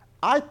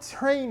 I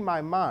train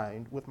my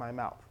mind with my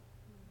mouth.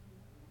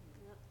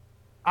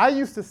 I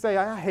used to say,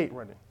 I hate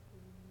running.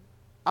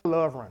 I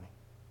love running.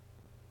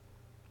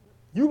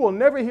 You will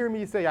never hear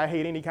me say I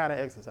hate any kind of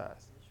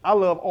exercise. I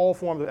love all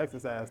forms of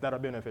exercise that are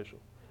beneficial.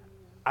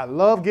 I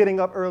love getting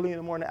up early in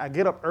the morning. I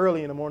get up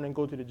early in the morning and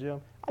go to the gym.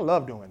 I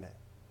love doing that.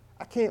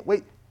 I can't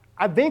wait.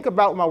 I think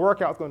about what my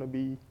workout's going to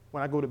be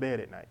when I go to bed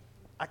at night.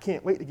 I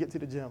can't wait to get to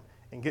the gym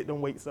and get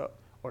them weights up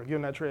or get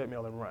on that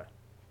treadmill and run.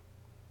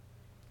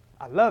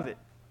 I love it.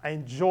 I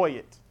enjoy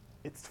it.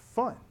 It's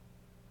fun.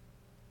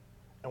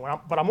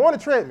 But I'm on a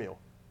treadmill,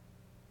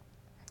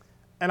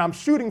 and I'm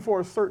shooting for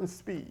a certain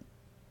speed,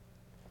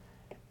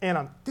 and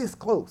I'm this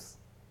close.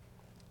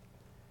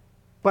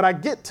 But I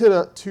get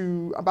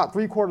to about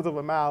 3/4 of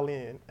a mile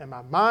in, and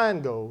my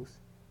mind goes,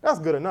 that's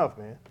good enough,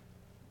 man.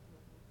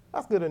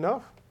 That's good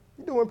enough.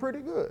 You're doing pretty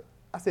good.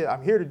 I said,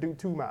 I'm here to do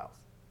 2 miles,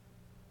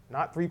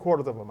 not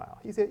 3/4 of a mile.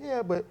 He said,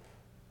 yeah, but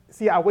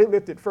see, I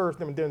weightlifted first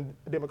and then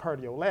did my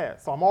cardio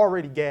last, so I'm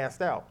already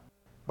gassed out.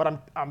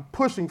 But I'm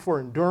pushing for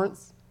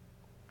endurance.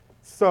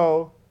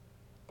 So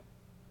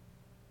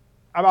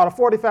about a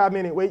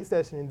 45-minute weight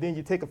session, and then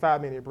you take a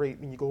 5-minute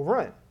break and you go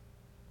run.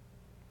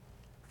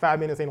 5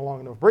 minutes ain't a long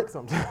enough break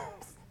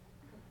sometimes.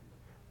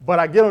 But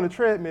I get on the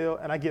treadmill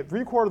and I get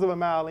 3/4 of a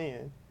mile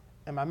in,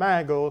 and my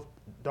mind goes,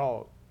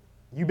 dog,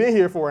 you've been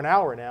here for an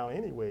hour now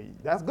anyway.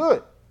 That's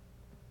good.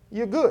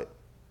 You're good.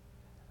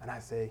 And I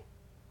say,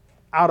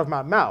 out of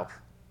my mouth,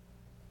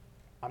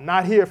 I'm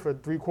not here for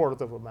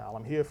 3/4 of a mile.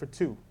 I'm here for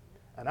 2.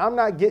 And I'm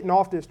not getting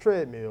off this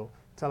treadmill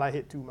till I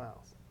hit 2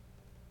 miles.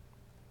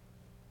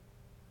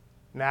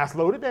 Now I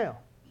slowed it down,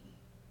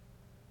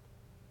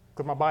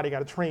 because my body got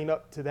to train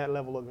up to that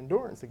level of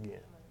endurance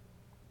again.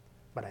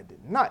 But I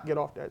did not get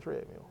off that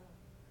treadmill.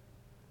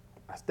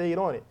 I stayed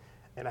on it.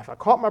 And if I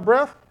caught my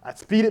breath, I'd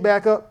speed it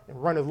back up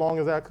and run as long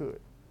as I could.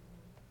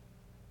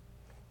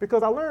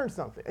 Because I learned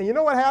something. And you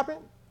know what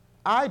happened?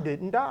 I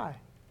didn't die.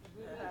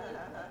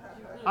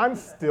 I'm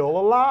still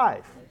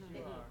alive.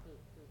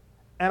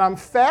 And I'm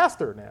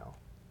faster now.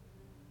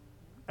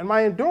 And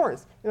my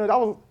endurance,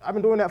 I've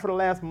been doing that for the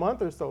last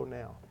month or so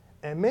now.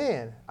 And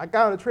man, I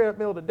got on the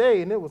treadmill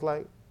today and it was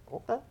like,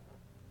 okay,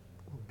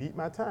 beat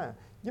my time.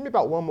 Give me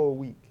about 1 more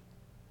week.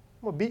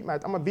 I'm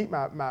gonna beat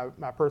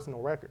my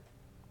personal record.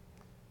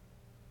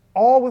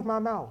 All with my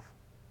mouth.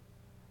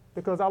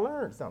 Because I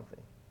learned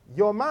something.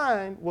 Your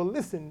mind will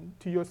listen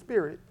to your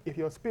spirit if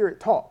your spirit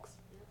talks.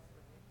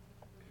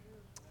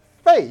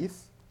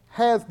 Faith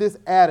has this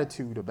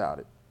attitude about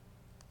it.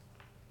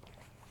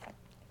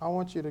 I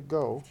want you to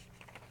go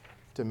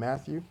to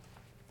Matthew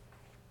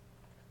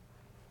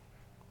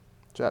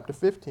chapter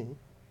 15,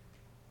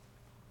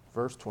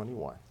 verse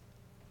 21.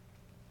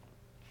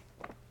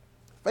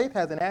 Faith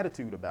has an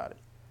attitude about it.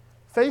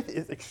 Faith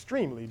is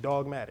extremely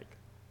dogmatic.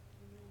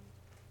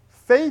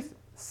 Faith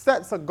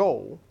sets a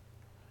goal,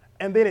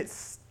 and then it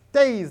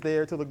stays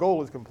there till the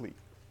goal is complete.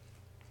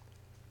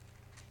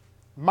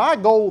 My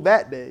goal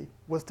that day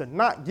was to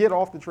not get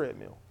off the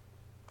treadmill.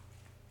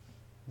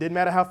 Didn't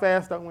matter how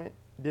fast I went.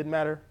 Didn't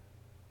matter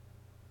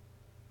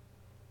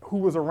who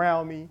was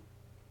around me.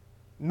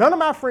 None of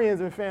my friends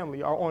and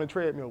family are on a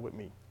treadmill with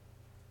me.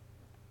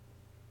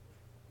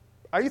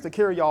 I used to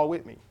carry y'all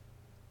with me.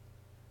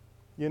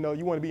 You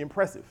want to be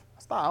impressive.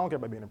 Stop, I don't care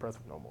about being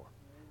impressive no more.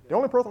 The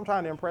only person I'm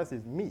trying to impress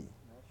is me.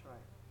 That's right.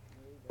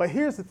 But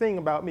here's the thing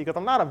about me, because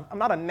I'm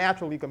not a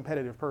naturally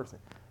competitive person.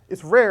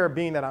 It's rare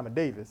being that I'm a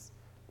Davis,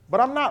 but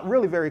I'm not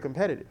really very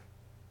competitive.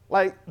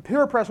 Like,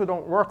 peer pressure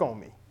don't work on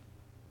me.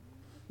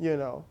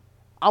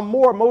 I'm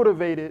more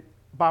motivated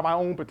by my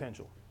own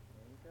potential.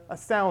 That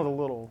sounds a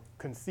little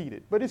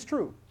conceited, but it's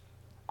true.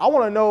 I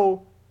want to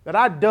know that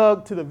I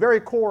dug to the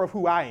very core of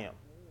who I am.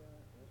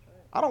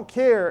 I don't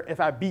care if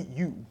I beat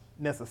you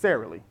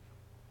necessarily.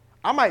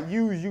 I might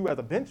use you as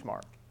a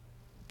benchmark,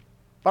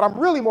 but I'm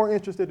really more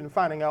interested in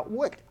finding out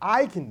what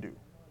I can do.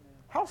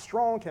 How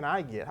strong can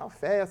I get? How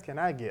fast can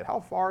I get?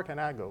 How far can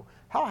I go?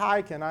 How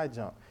high can I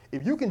jump?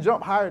 If you can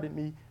jump higher than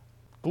me,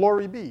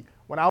 glory be.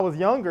 When I was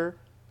younger,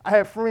 I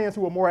had friends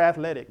who were more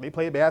athletic. They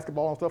played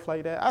basketball and stuff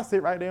like that. I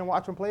sit right there and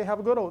watch them play, have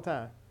a good old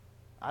time.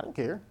 I didn't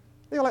care.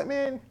 They were like,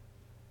 man,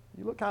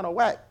 you look kind of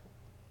whack.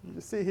 You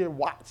just sit here and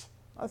watch.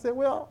 I said,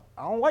 well,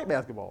 I don't like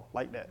basketball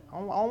like that. I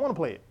don't want to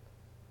play it.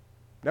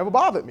 Never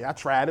bothered me. I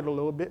tried it a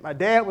little bit. My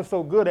dad was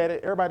so good at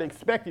it, everybody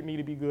expected me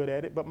to be good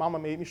at it, but mama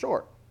made me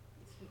short.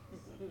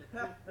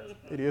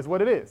 It is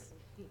what it is.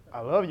 I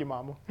love you,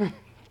 mama.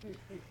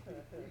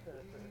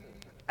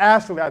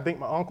 Actually, I think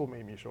my uncle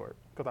made me short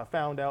because I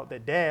found out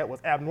that dad was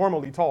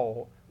abnormally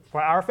tall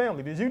for our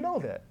family. Did you know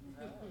that?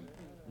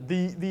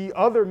 The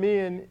other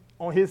men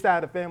on his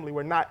side of the family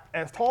were not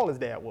as tall as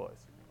dad was.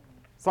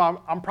 So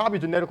I'm probably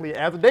genetically,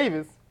 as a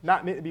Davis,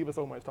 not meant to be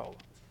so much taller.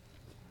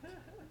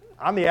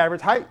 I'm the average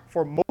height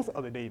for most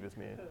of the Davis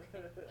men.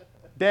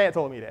 Dad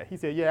told me that. He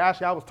said, yeah,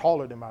 actually, I was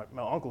taller than my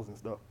uncles and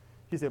stuff.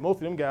 He said, most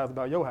of them guys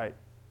about your height.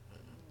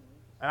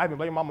 And I've been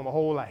blaming mama my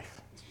whole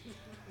life.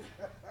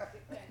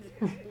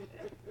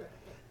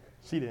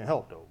 She didn't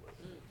help, though.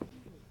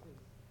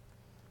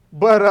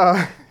 But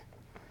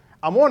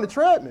I'm on the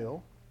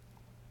treadmill,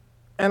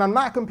 and I'm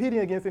not competing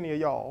against any of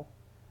y'all.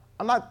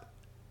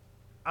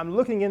 I'm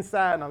looking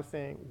inside, and I'm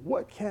saying,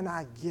 what can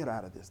I get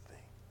out of this thing?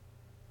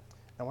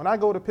 And when I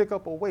go to pick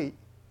up a weight,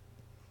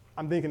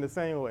 I'm thinking the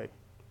same way.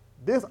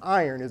 This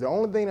iron is the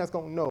only thing that's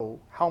going to know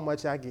how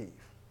much I gave.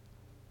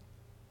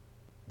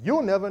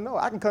 You'll never know.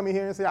 I can come in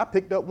here and say, I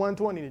picked up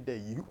 120 today.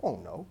 You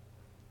won't know.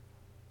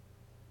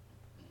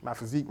 My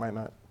physique might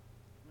not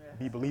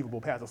be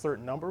believable past a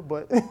certain number,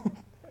 but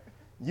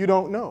you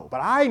don't know.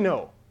 But I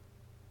know.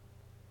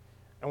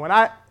 And when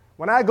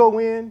I go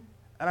in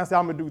and I said,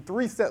 I'm going to do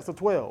 3 sets of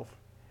 12.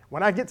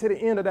 When I get to the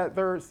end of that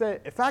third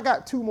set, if I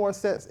got 2 more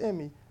sets in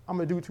me, I'm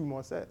going to do 2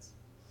 more sets.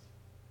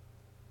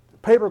 The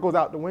paper goes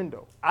out the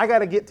window. I got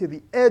to get to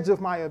the edge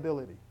of my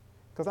ability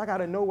because I got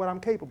to know what I'm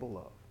capable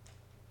of.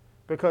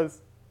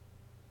 Because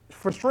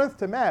for strength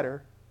to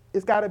matter,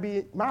 it's got to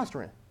be my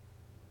strength.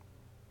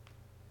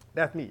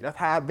 That's me. That's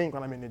how I think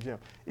when I'm in the gym.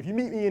 If you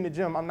meet me in the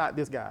gym, I'm not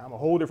this guy. I'm a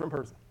whole different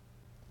person.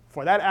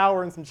 For that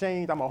hour and some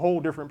change, I'm a whole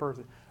different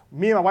person.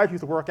 Me and my wife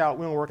used to work out.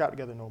 We don't work out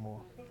together no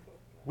more.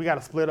 We got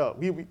to split up.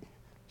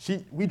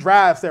 We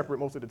drive separate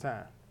most of the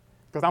time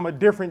because I'm a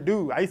different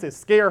dude. I used to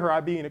scare her.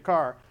 I'd be in the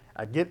car.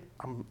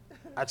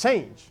 I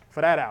change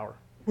for that hour.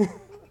 I'm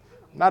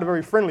not a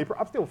very friendly person.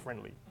 I'm still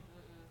friendly,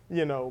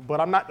 but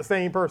I'm not the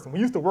same person. We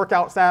used to work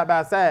out side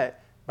by side,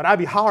 but I'd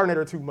be hollering at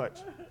her too much.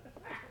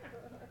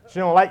 She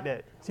don't like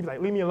that. She'd be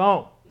like, leave me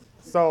alone.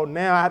 So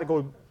now I had to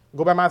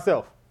go by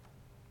myself.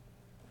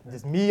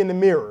 Just me in the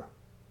mirror.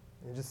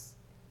 And just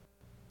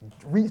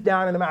reach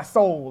down into my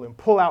soul and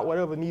pull out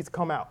whatever needs to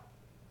come out.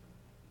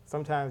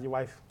 Sometimes your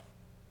wife,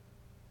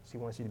 she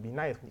wants you to be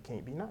nice when you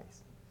can't be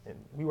nice. And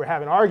we were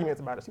having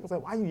arguments about it. She was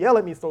like, why you yell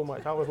at me so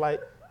much? I was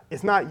like,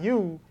 it's not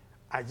you.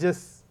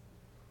 It's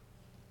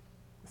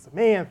a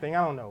man thing.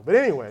 I don't know. But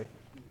anyway,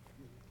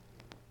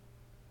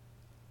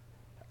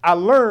 I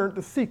learned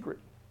the secret.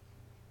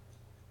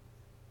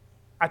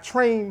 I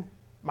train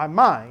my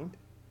mind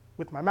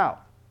with my mouth.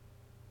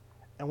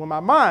 And when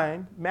my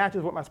mind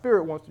matches what my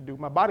spirit wants to do,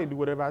 my body do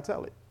whatever I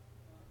tell it.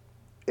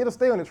 It'll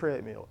stay on the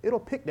treadmill. It'll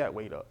pick that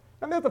weight up.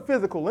 Now, there's a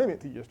physical limit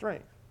to your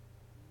strength.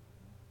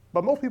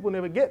 But most people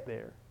never get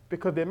there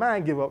because their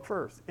mind give up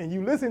first. And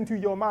you listen to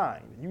your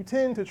mind. You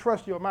tend to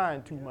trust your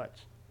mind too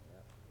much.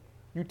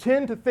 You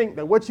tend to think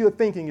that what you're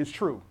thinking is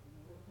true.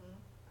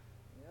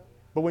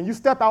 But when you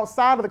step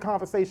outside of the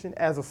conversation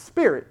as a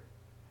spirit,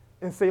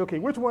 and say, okay,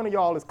 which one of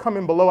y'all is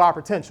coming below our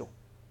potential?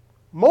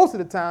 Most of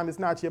the time, it's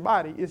not your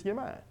body, it's your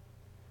mind.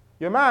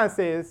 Your mind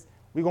says,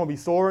 we're going to be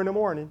sore in the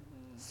morning.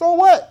 So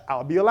what?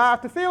 I'll be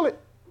alive to feel it.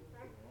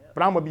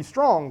 But I'm going to be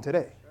strong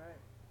today.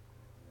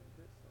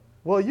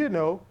 Well,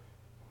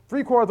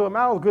 3/4 of a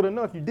mile is good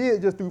enough. You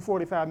did just do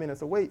 45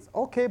 minutes of weights.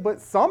 Okay,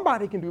 but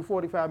somebody can do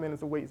 45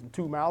 minutes of weights in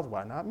 2 miles.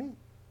 Why not me?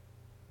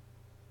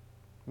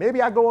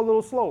 Maybe I go a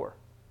little slower,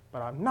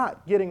 but I'm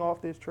not getting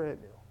off this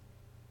treadmill.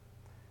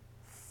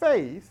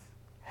 Faith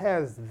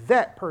has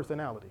that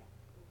personality.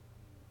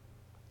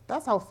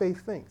 That's how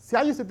faith thinks. See,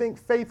 I used to think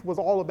faith was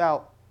all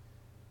about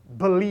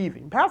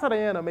believing. Pastor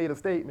Diana made a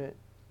statement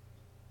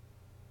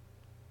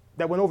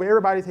that went over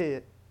everybody's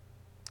head,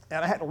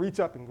 and I had to reach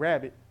up and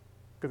grab it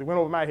because it went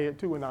over my head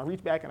too, and I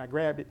reached back and I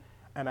grabbed it,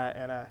 and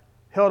I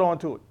held on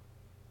to it.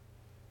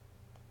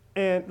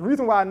 And the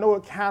reason why I know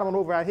it kind of went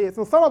over our heads,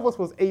 so some of us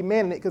was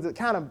amen in it because it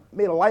kind of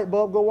made a light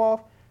bulb go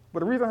off,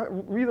 but the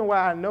reason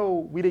why I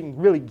know we didn't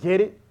really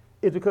get it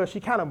is because she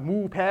kind of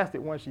moved past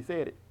it once she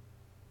said it.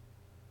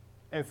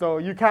 And so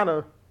you kind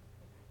of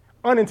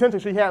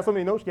unintentionally, she had so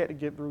many notes she had to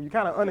get through, you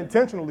kind of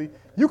unintentionally,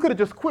 you could have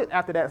just quit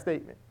after that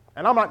statement.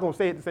 And I'm not going to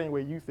say it the same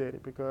way you said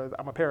it because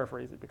I'm going to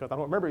paraphrase it because I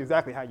don't remember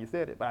exactly how you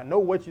said it, but I know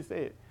what you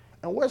said.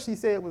 And what she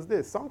said was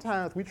this: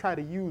 sometimes we try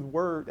to use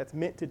word that's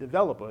meant to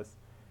develop us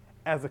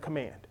as a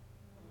command.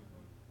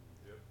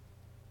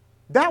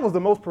 That was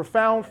the most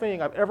profound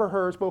thing I've ever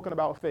heard spoken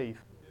about faith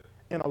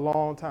in a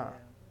long time.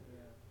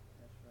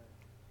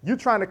 You're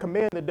trying to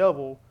command the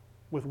devil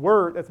with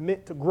word that's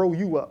meant to grow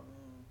you up.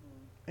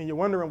 And you're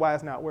wondering why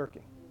it's not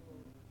working.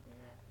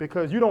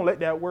 Because you don't let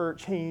that word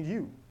change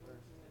you.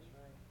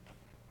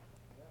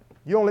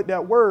 You don't let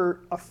that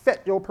word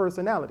affect your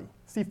personality.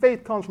 See,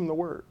 faith comes from the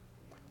word.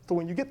 So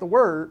when you get the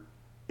word,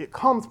 it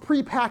comes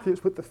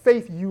prepackaged with the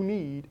faith you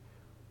need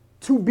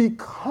to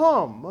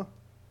become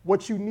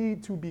what you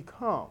need to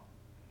become.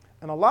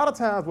 And a lot of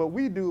times what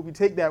we do, we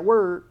take that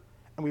word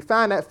and we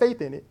find that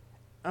faith in it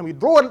and we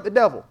throw it at the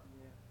devil.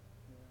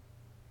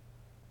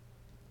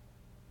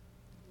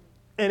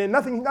 And then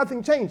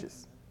nothing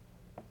changes.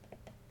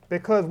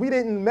 Because we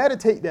didn't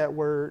meditate that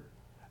word.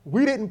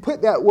 We didn't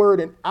put that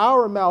word in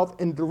our mouth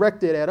and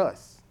direct it at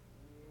us.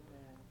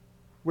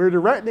 We're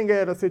directing it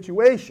at a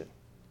situation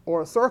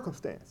or a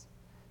circumstance.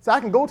 So I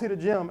can go to the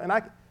gym and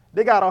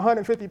they got a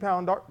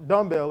 150-pound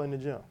dumbbell in the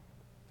gym.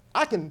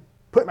 I can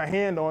put my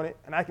hand on it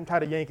and I can try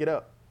to yank it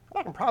up.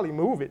 I can probably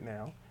move it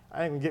now.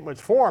 I ain't gonna get much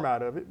form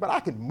out of it, but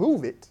I can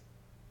move it.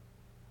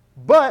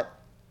 But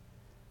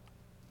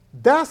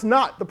that's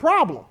not the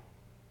problem.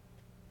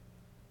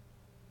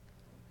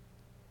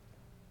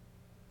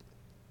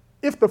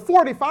 If the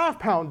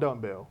 45-pound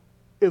dumbbell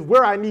is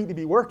where I need to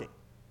be working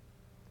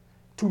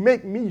to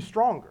make me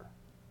stronger,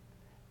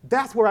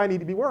 that's where I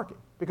need to be working.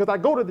 Because I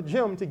go to the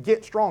gym to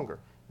get stronger,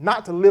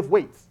 not to lift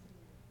weights.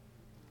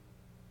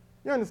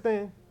 You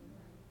understand?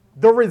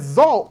 The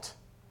result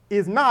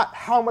is not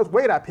how much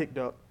weight I picked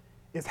up,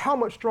 it's how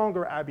much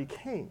stronger I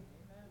became.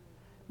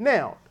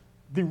 Now,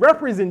 the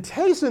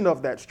representation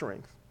of that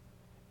strength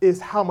is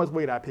how much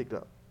weight I picked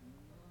up.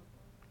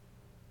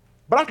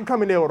 But I can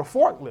come in there with a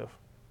forklift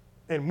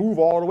and move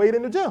all the weight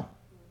in the gym.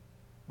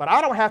 But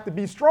I don't have to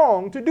be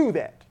strong to do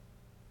that.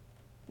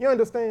 You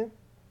understand?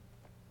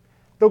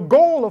 The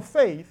goal of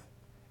faith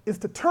is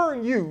to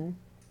turn you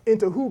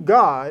into who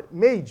God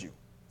made you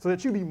so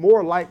that you be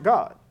more like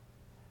God.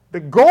 The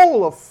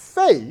goal of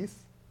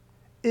faith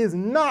is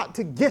not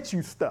to get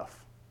you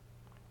stuff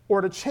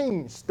or to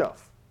change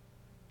stuff.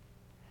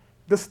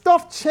 The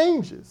stuff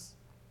changes.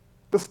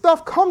 The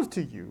stuff comes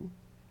to you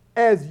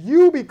as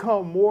you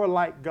become more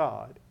like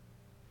God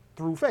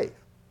through faith.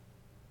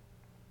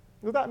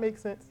 Does that make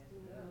sense?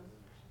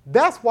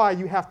 That's why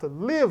you have to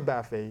live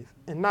by faith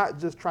and not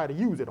just try to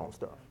use it on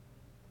stuff.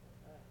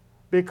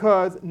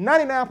 Because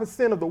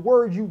 99% of the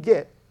word you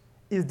get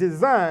is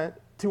designed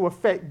to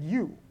affect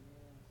you.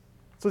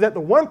 So that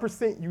the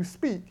 1% you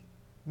speak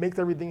makes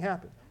everything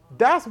happen.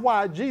 That's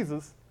why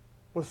Jesus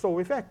was so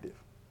effective.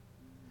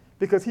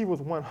 Because he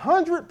was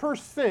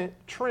 100%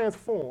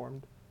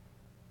 transformed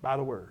by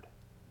the word.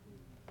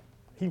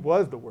 He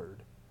was the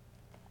word.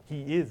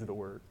 He is the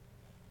word.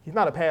 He's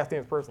not a past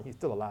tense person. He's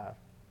still alive.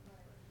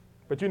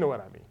 But you know what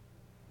I mean.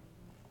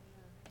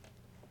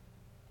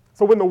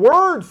 So when the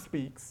word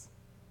speaks,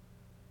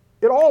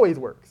 it always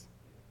works.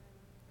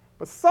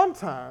 But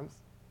sometimes,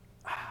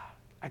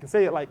 I can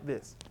say it like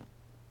this.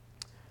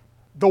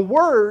 The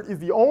word is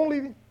the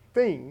only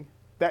thing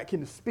that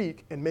can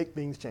speak and make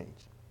things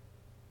change.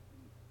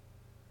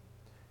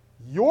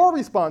 Your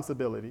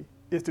responsibility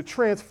is to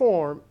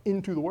transform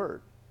into the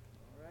word.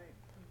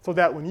 So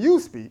that when you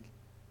speak,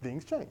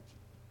 things change.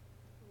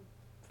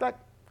 Is that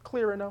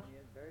clear enough? Yeah,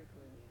 very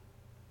clear.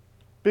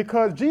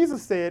 Because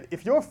Jesus said,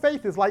 if your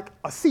faith is like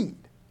a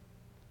seed,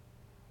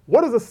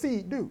 what does a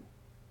seed do?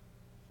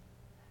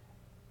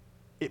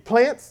 It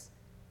plants,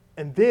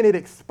 and then it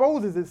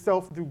exposes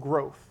itself through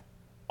growth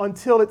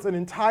until it's an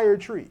entire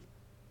tree.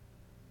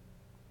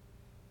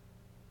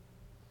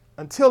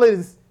 Until it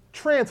has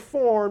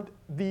transformed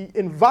the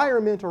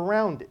environment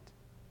around it.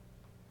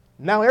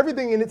 Now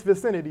everything in its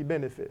vicinity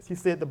benefits. He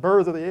said the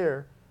birds of the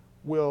air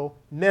will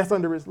nest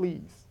under its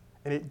leaves,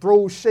 and it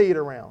throws shade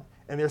around,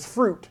 and there's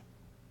fruit.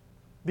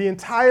 The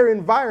entire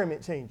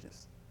environment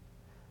changes.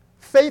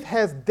 Faith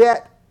has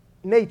that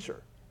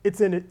nature. It's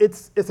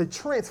a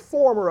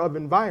transformer of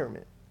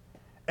environment.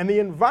 And the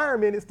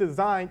environment it's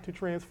designed to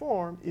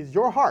transform is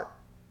your heart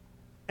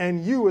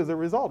and you as a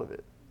result of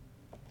it.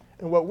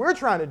 And what we're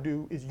trying to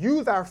do is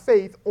use our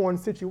faith on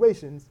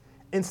situations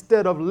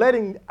instead of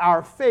letting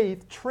our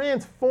faith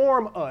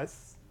transform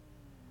us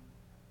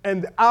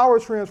and our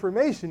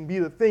transformation be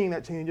the thing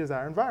that changes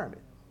our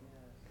environment.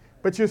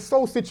 But you're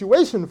so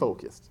situation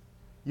focused.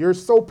 You're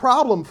so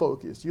problem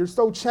focused. You're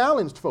so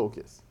challenged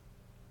focused.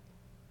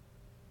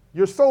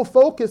 You're so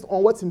focused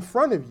on what's in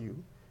front of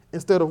you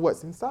instead of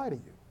what's inside of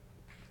you.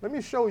 Let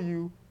me show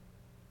you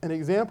an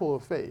example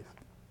of faith.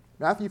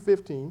 Matthew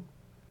 15.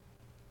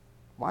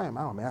 Why am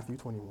I on Matthew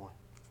 21?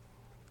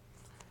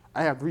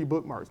 I have 3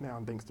 bookmarks now,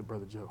 and thanks to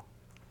Brother Joe.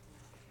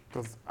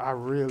 Because I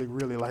really,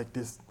 really like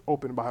this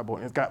open Bible.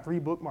 And it's got 3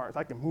 bookmarks.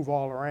 I can move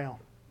all around.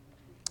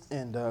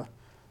 And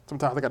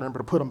sometimes I got to remember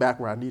to put them back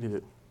where I needed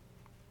it.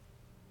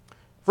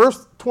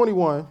 Verse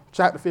 21,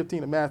 chapter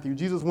 15 of Matthew,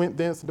 Jesus went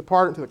thence and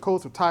departed to the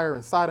coast of Tyre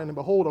and Sidon, and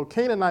behold, a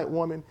Canaanite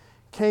woman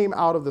came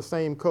out of the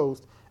same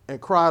coast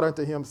and cried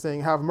unto him, saying,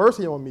 Have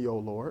mercy on me, O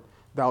Lord,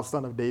 thou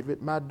son of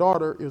David. My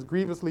daughter is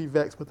grievously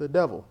vexed with the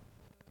devil.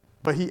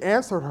 But he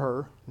answered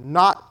her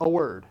not a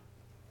word.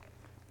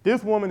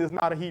 This woman is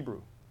not a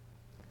Hebrew.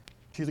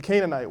 She's a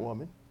Canaanite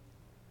woman.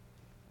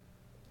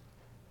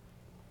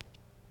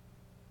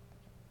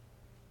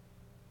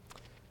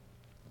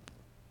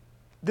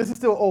 This is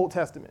still Old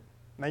Testament.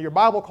 Now, your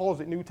Bible calls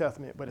it New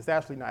Testament, but it's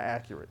actually not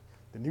accurate.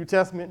 The New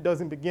Testament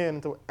doesn't begin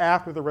until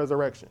after the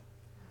resurrection.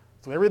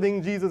 So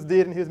everything Jesus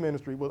did in his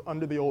ministry was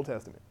under the Old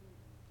Testament.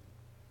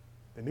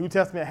 The New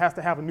Testament has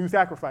to have a new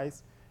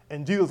sacrifice,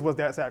 and Jesus was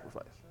that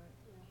sacrifice.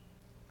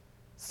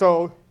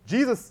 So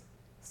Jesus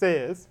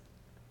says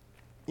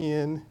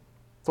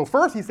so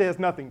first he says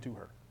nothing to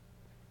her.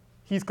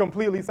 He's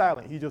completely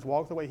silent. He just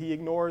walks away. He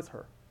ignores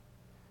her.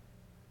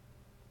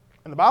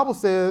 And the Bible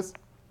says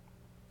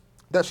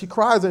that she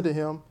cries unto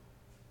him.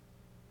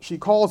 She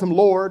calls him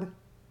Lord,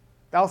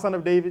 thou son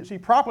of David. She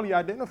properly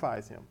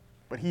identifies him,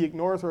 but he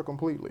ignores her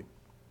completely.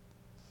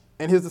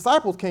 And his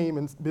disciples came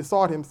and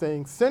besought him,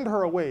 saying, Send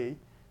her away,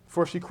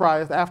 for she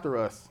crieth after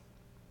us.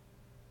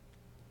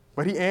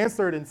 But he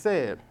answered and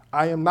said,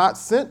 I am not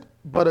sent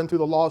but unto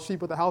the lost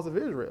sheep of the house of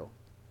Israel.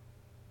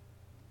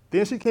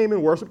 Then she came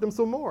and worshipped him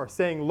some more,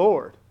 saying,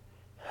 Lord,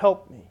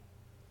 help me.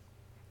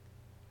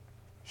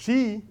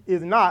 She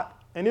is not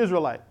an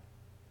Israelite.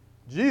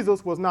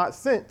 Jesus was not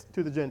sent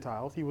to the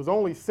Gentiles. He was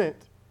only sent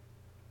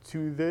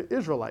to the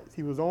Israelites.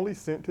 He was only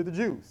sent to the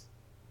Jews.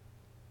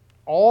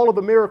 All of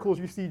the miracles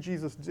you see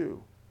Jesus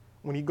do,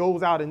 when he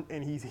goes out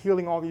and he's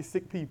healing all these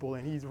sick people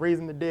and he's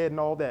raising the dead and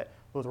all that,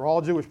 those are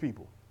all Jewish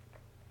people.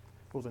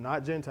 Those are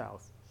not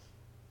Gentiles.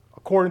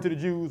 According to the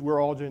Jews,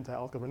 we're all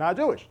Gentiles because we're not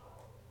Jewish,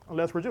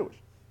 unless we're Jewish.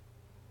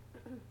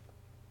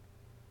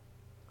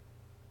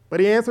 But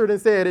he answered and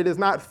said, It is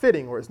not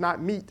fitting, or it's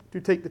not meet, to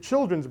take the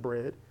children's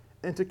bread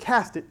and to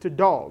cast it to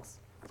dogs.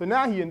 So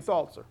now he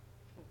insults her.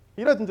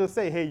 He doesn't just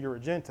say, hey, you're a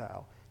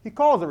Gentile. He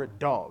calls her a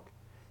dog.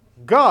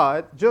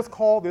 God just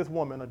called this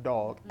woman a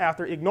dog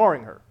after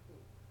ignoring her.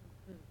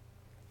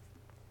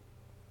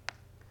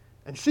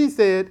 And she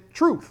said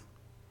truth.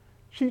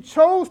 She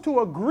chose to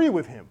agree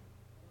with him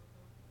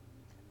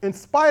in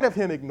spite of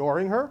him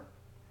ignoring her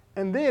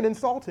and then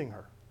insulting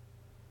her.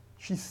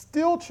 She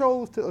still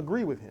chose to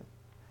agree with him.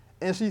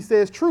 And she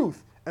says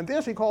truth, and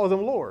then she calls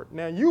him Lord.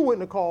 Now, you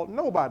wouldn't have called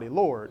nobody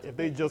Lord if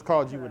they just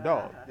called you a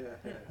dog.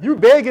 You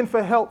begging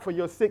for help for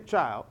your sick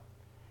child,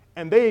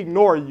 and they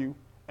ignore you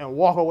and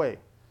walk away.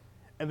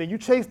 And then you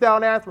chase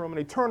down after them, and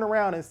they turn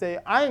around and say,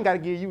 I ain't got to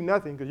give you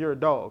nothing because you're a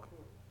dog.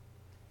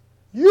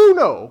 You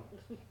know,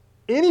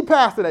 any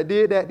pastor that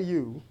did that to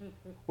you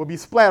would be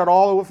splattered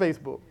all over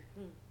Facebook.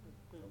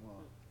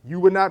 You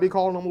would not be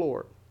calling them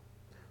Lord.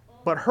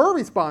 But her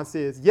response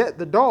is, yet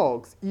the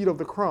dogs eat of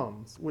the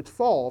crumbs which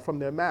fall from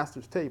their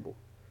master's table.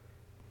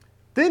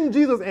 Then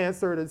Jesus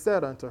answered and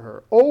said unto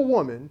her, O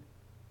woman,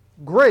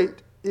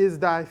 great is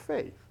thy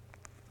faith.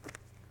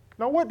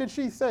 Now what did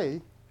she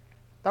say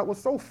that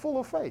was so full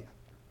of faith?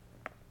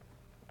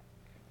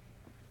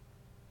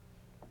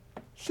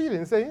 She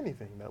didn't say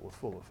anything that was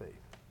full of faith.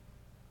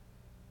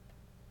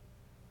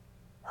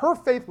 Her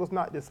faith was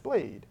not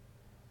displayed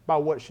by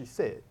what she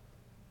said.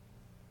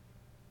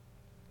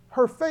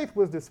 Her faith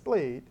was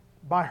displayed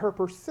by her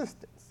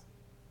persistence.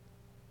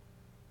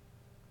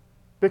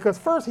 Because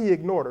first he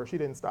ignored her, she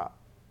didn't stop.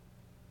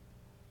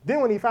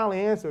 Then when he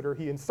finally answered her,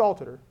 he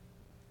insulted her,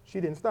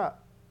 she didn't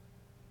stop.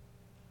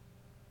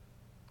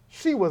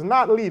 She was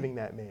not leaving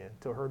that man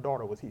till her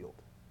daughter was healed.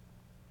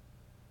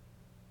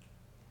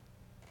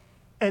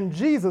 And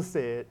Jesus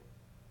said,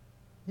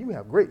 you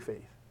have great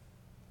faith.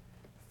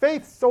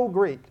 Faith so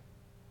great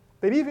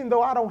that even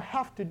though I don't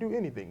have to do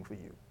anything for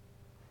you.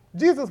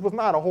 Jesus was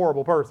not a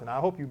horrible person. I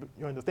hope you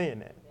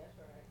understand that. That's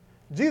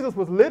right. Jesus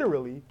was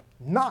literally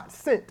not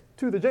sent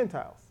to the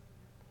Gentiles.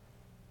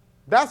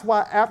 That's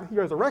why after he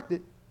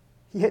resurrected,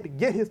 he had to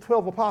get his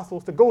 12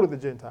 apostles to go to the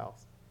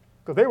Gentiles.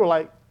 Because they were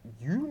like,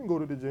 you can go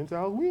to the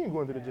Gentiles, we ain't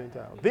going to the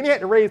Gentiles. Then he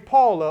had to raise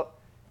Paul up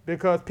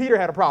because Peter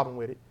had a problem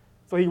with it.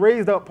 So he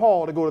raised up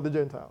Paul to go to the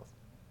Gentiles.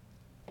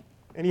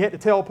 And he had to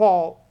tell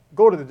Paul,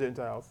 go to the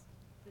Gentiles.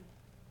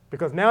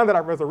 Because now that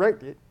I've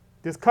resurrected,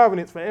 this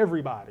covenant's for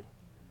everybody.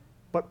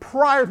 But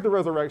prior to the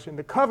resurrection,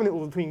 the covenant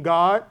was between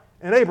God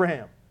and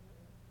Abraham.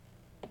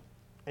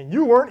 And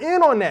you weren't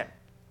in on that.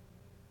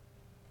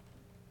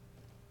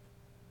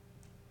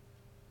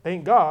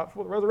 Thank God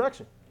for the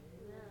resurrection.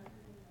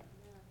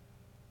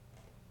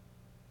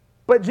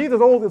 But Jesus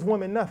owes this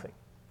woman nothing.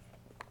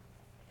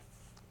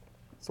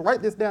 So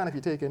write this down if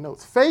you're taking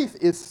notes. Faith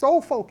is so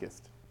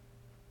focused.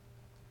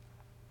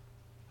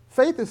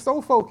 Faith is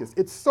so focused.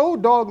 It's so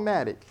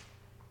dogmatic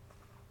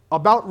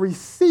about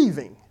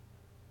receiving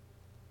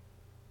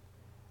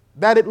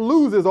that it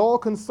loses all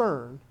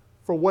concern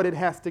for what it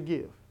has to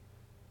give.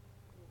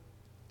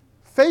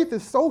 Faith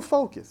is so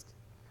focused,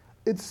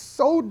 it's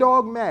so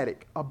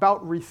dogmatic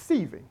about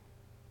receiving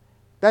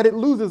that it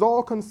loses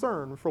all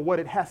concern for what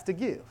it has to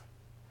give.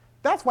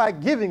 That's why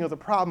giving is a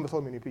problem for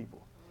so many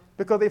people,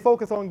 because they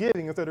focus on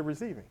giving instead of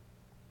receiving.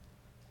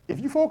 If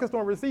you focused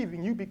on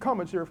receiving, you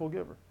become a cheerful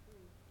giver.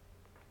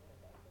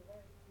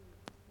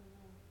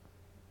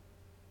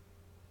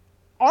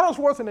 Arnold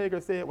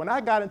Schwarzenegger said, when I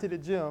got into the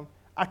gym,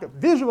 I could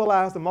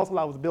visualize the muscle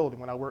I was building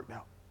when I worked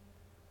out.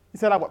 He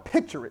said I would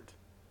picture it.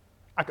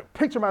 I could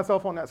picture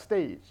myself on that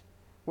stage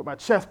with my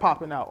chest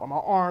popping out or my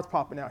arms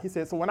popping out. He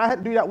said, so when I had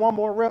to do that one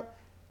more rep,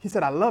 he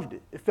said, I loved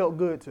it. It felt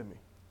good to me.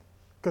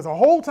 Because the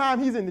whole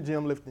time he's in the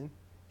gym lifting,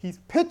 he's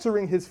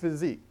picturing his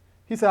physique.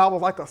 He said, I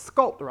was like a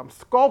sculptor. I'm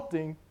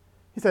sculpting.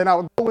 He said, I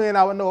would go in,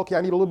 I would know, okay,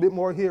 I need a little bit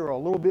more here or a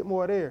little bit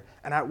more there,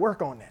 and I'd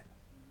work on that.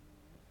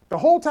 The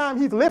whole time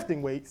he's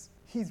lifting weights,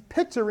 he's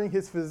picturing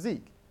his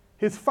physique,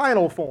 his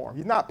final form.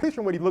 He's not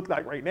picturing what he looks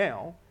like right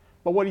now,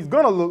 but what he's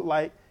going to look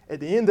like at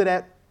the end of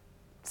that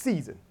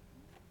season.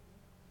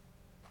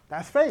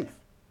 That's faith.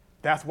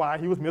 That's why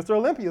he was Mr.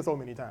 Olympia so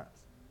many times.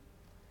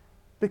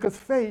 Because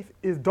faith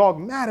is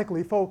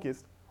dogmatically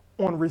focused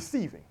on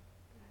receiving.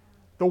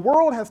 The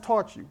world has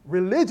taught you,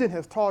 religion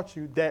has taught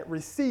you that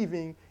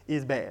receiving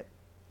is bad.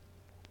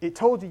 It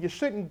told you you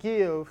shouldn't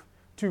give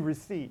to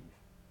receive.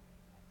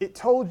 It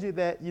told you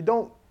that you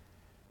don't,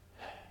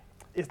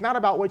 it's not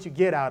about what you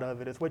get out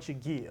of it, it's what you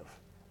give.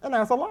 And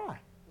that's a lie.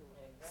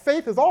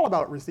 Faith is all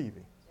about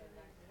receiving.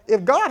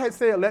 If God had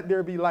said, let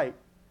there be light,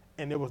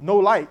 and there was no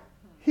light,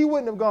 he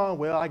wouldn't have gone,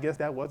 well, I guess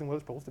that wasn't what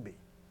it's supposed to be.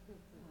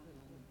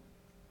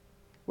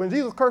 When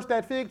Jesus cursed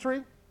that fig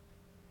tree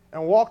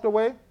and walked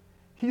away,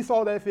 he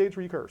saw that fig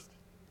tree cursed.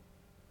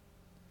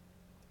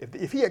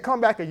 If he had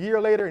come back a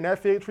year later and that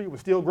fig tree was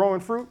still growing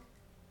fruit,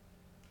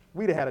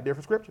 we'd have had a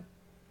different scripture.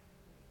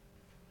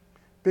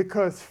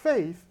 Because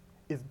faith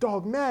is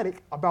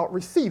dogmatic about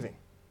receiving.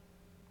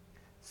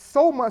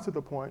 So much to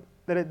the point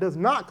that it does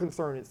not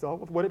concern itself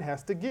with what it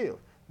has to give.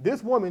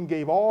 This woman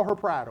gave all her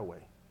pride away.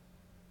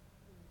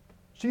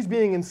 She's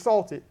being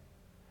insulted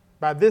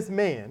by this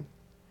man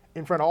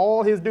in front of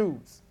all his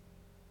dudes.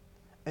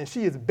 And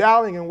she is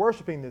bowing and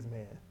worshiping this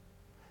man.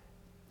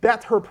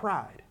 That's her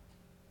pride.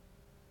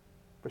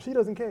 But she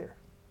doesn't care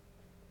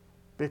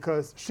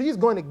because she's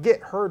going to get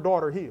her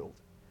daughter healed,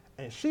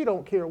 and she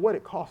don't care what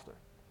it costs her.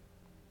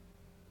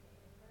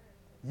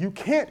 You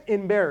can't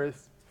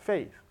embarrass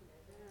faith.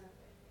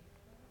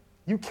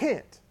 You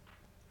can't.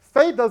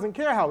 Faith doesn't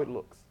care how it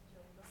looks.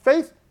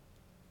 Faith,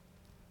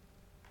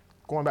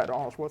 going back to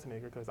Arnold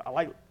Schwarzenegger, because I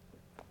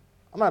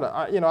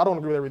don't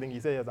agree with everything he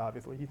says,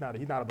 obviously. He's not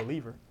a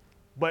believer.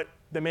 But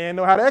the man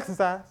know how to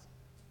exercise.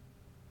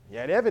 He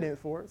had evidence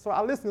for it. So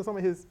I listened to some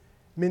of his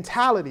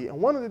mentality. And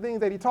one of the things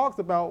that he talks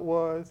about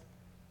was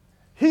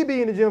he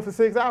be in the gym for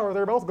 6 hours,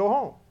 everybody else go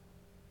home.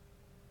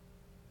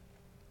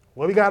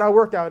 Well, we got our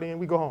workout in,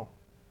 we go home.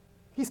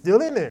 He's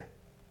still in there.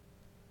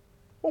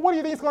 Well, what do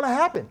you think is going to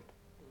happen?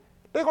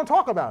 They're going to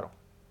talk about him.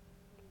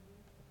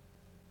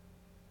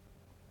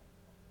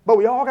 But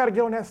we all got to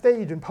get on that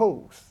stage and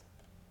pose.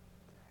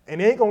 And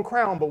they ain't going to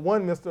crown but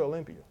one Mr.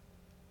 Olympia.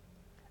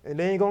 And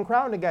they ain't going to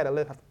crown the guy that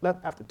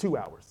left after 2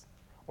 hours,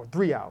 or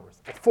 3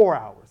 hours, or 4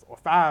 hours, or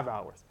 5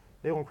 hours.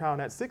 They're going to crown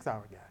that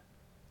 6-hour guy.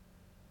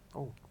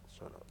 Oh,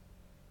 shut up.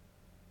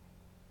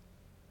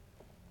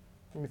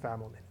 Give me 5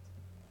 more minutes.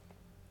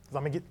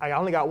 Because I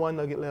only got one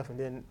nugget left, and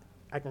then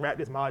I can wrap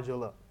this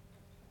module up.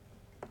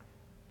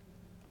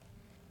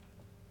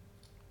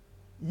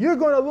 You're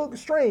going to look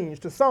strange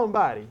to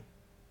somebody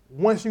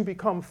once you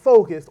become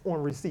focused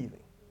on receiving.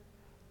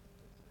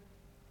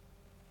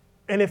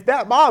 And if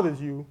that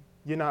bothers you,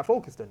 you're not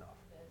focused enough.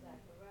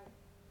 Exactly right.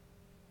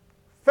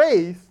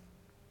 Faith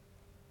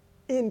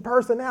in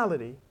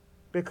personality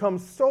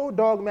becomes so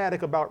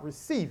dogmatic about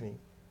receiving,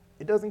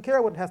 it doesn't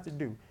care what it has to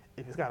do.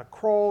 If it's got to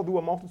crawl through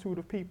a multitude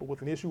of people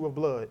with an issue of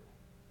blood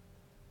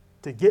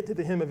to get to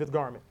the hem of his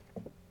garment,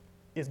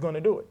 it's going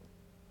to do it.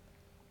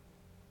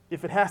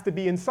 If it has to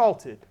be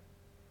insulted,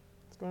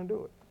 it's going to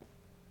do it.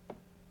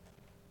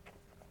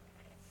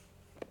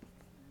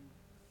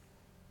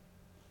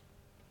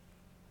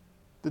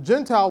 The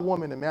Gentile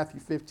woman in Matthew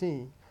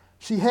 15,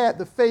 she had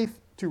the faith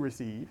to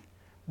receive,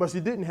 but she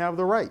didn't have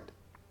the right.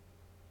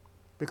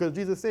 Because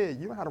Jesus said,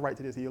 you don't have the right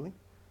to this healing.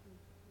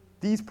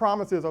 These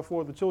promises are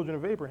for the children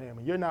of Abraham,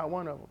 and you're not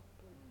one of them.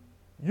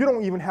 You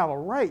don't even have a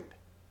right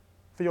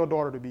for your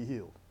daughter to be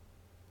healed.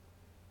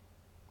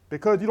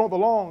 Because you don't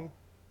belong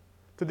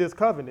to this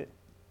covenant.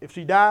 If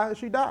she dies,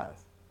 she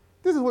dies.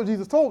 This is what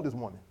Jesus told this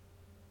woman.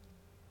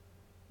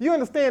 You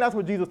understand that's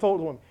what Jesus told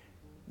the woman.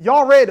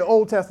 Y'all read the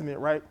Old Testament,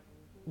 right?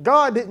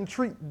 God didn't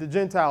treat the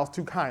Gentiles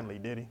too kindly,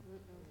 did he?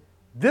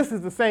 This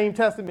is the same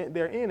testament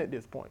they're in at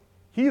this point.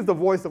 He's the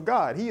voice of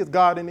God. He is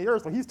God in the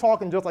earth. So he's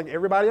talking just like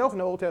everybody else in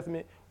the Old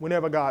Testament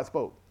whenever God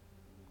spoke.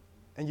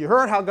 And you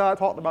heard how God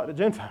talked about the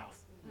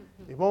Gentiles.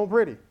 It wasn't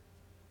pretty.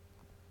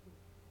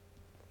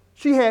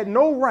 She had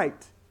no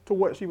right to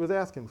what she was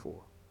asking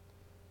for.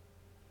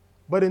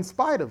 But in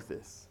spite of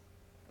this,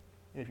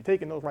 and if you're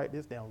taking notes, write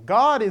this down.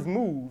 God is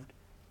moved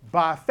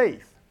by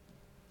faith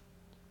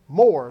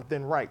more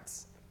than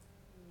rights.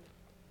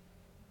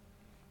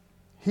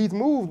 He's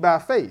moved by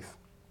faith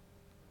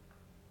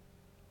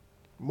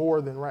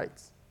more than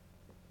rights.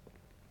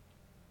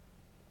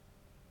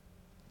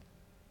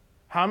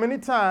 How many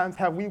times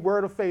have we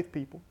word of faith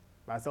people,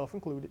 myself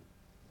included,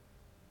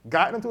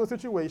 gotten into a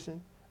situation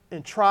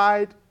and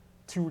tried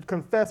to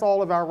confess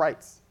all of our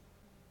rights?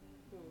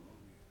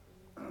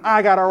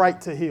 I got a right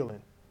to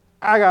healing.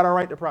 I got a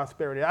right to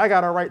prosperity. I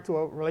got a right to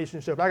a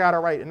relationship. I got a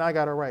right and I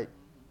got a right.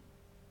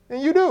 And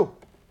you do.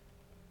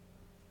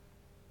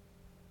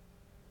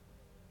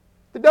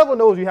 The devil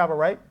knows you have a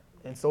right,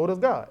 and so does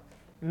God.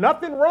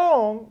 Nothing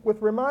wrong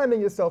with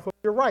reminding yourself of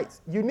your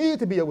rights. You need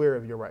to be aware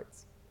of your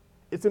rights.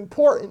 It's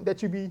important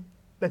that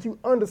you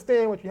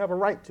understand what you have a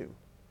right to.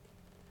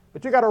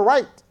 But you got a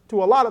right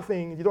to a lot of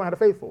things you don't have the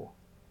faith for.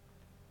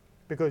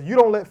 Because you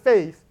don't let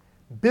faith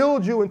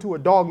build you into a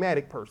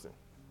dogmatic person.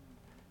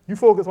 You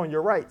focus on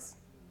your rights.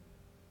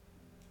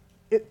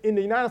 In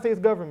the United States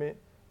government,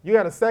 you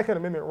got a Second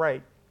Amendment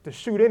right to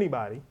shoot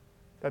anybody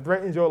that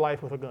threatens your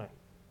life with a gun.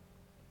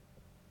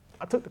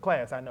 I took the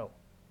class, I know.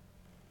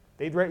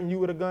 They threaten you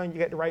with a gun, you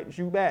got the right to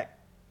shoot back.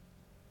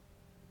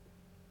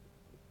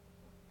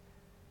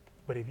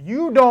 But if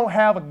you don't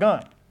have a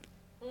gun,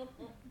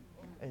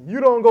 and you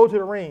don't go to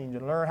the range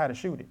and learn how to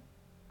shoot it,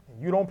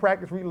 and you don't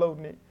practice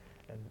reloading it,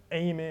 and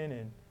aiming,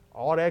 and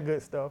all that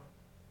good stuff,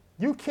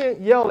 you can't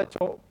yell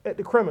at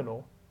the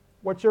criminal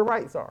what your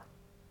rights are.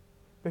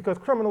 Because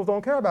criminals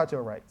don't care about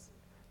your rights.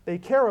 They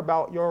care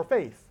about your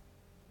faith.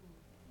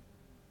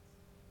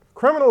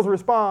 Criminals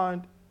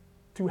respond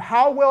to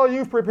how well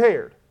you've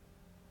prepared,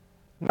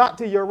 not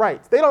to your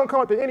rights. They don't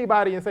come up to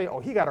anybody and say, oh,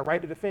 he got a right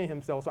to defend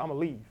himself, so I'm going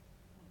to leave.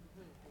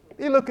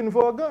 They're looking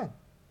for a gun.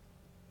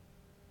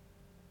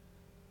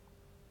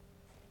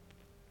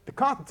 The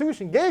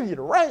Constitution gave you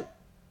the right,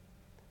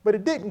 but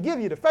it didn't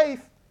give you the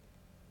faith.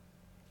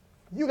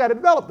 You got to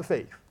develop the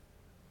faith.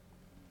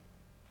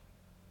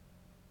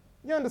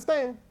 You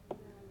understand?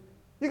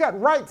 You got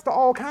rights to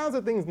all kinds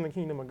of things in the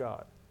kingdom of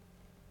God.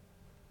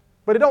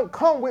 But it don't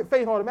come with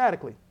faith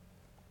automatically.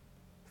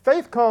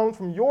 Faith comes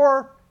from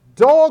your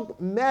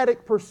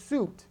dogmatic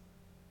pursuit.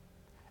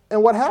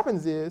 And what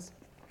happens is,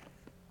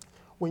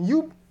 When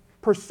you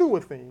pursue a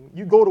thing,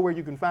 you go to where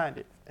you can find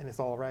it, and it's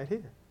all right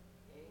here.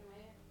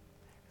 Amen.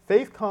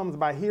 Faith comes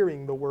by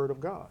hearing the word of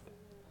God.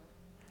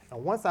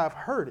 And once I've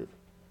heard it,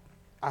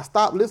 I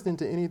stop listening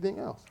to anything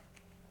else.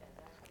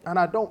 And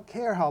I don't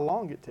care how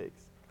long it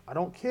takes. I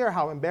don't care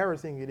how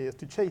embarrassing it is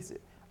to chase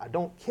it. I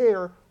don't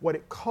care what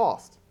it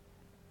costs.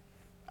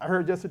 I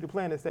heard Jesse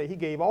Duplantis say he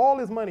gave all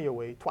his money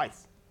away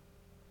twice.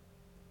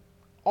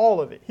 All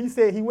of it. He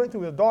said he went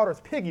to his daughter's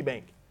piggy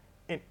bank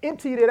and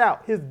emptied it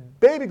out, his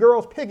baby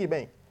girl's piggy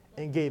bank,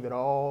 and gave it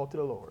all to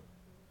the Lord.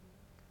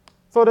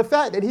 So the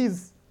fact that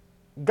he's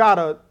got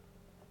a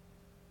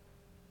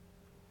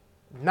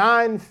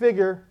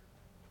 9-figure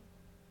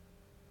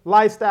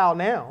lifestyle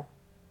now,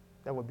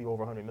 that would be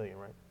over 100 million,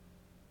 right?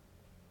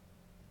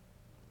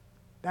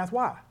 That's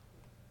why.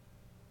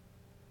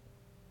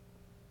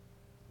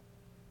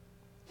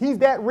 He's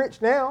that rich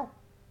now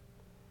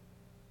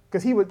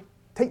because he would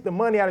take the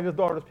money out of his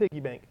daughter's piggy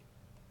bank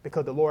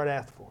because the Lord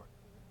asked for it.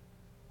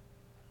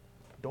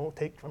 Don't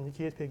take from your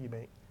kid's piggy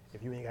bank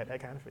if you ain't got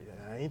that kind of faith.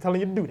 I ain't telling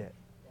you to do that.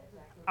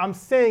 I'm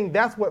saying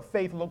that's what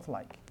faith looks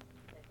like.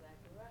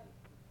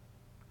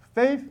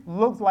 Faith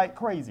looks like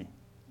crazy.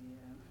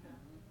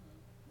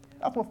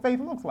 That's what faith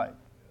looks like.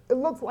 It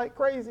looks like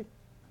crazy.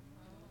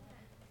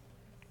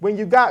 When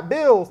you got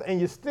bills and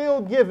you're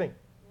still giving,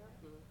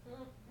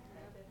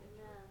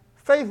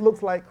 faith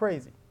looks like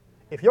crazy.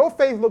 If your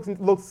faith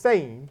looks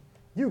sane,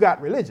 you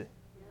got religion.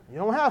 You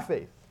don't have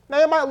faith. Now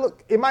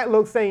it might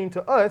look sane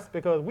to us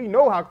because we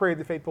know how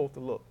crazy faith's supposed to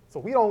look. So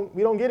we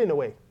don't get in the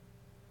way.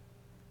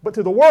 But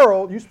to the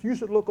world, you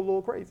should look a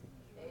little crazy.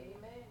 Amen.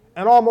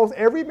 And almost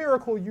every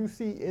miracle you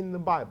see in the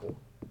Bible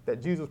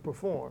that Jesus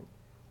performed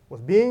was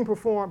being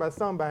performed by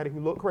somebody who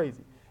looked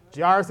crazy.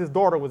 Jairus'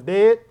 daughter was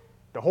dead.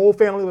 The whole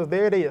family was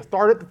there. They had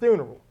started the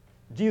funeral.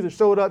 Jesus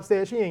showed up,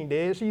 said she ain't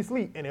dead, she's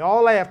asleep. And they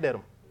all laughed at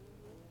him.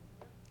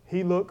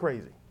 He looked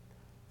crazy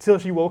till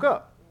she woke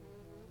up.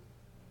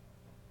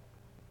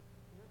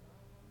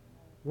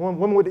 One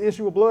woman with the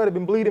issue of blood had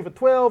been bleeding for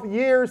 12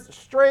 years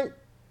straight.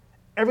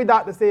 Every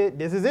doctor said,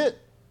 this is it.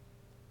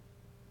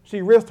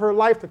 She risked her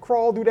life to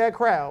crawl through that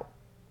crowd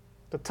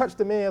to touch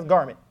the man's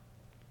garment.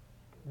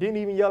 Didn't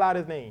even yell out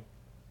his name.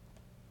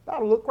 That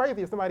would look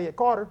crazy if somebody had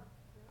caught her.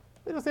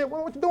 They just said,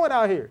 well, what you doing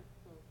out here?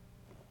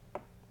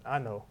 I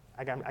know.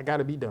 I got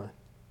to be done.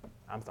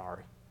 I'm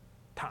sorry.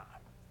 Time.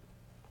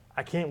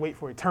 I can't wait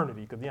for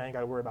eternity because then I ain't got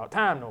to worry about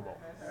time no more.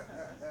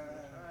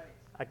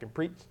 I can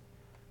preach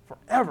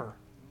forever.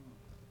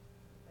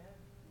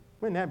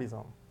 Wouldn't that be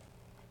something?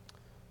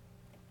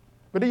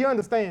 But do you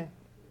understand?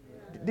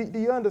 Do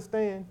you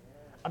understand?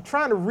 I'm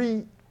trying to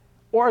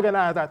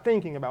reorganize our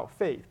thinking about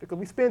faith because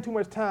we spend too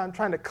much time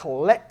trying to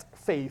collect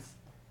faith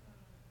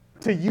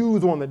to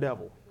use on the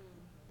devil.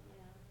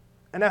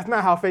 And that's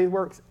not how faith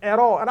works at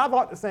all. And I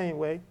thought the same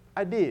way.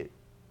 I did.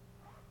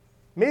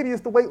 Maybe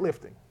it's the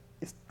weightlifting.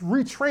 It's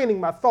retraining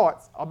my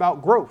thoughts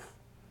about growth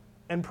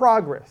and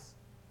progress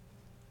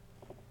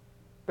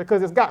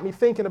because it's got me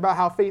thinking about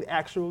how faith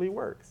actually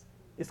works.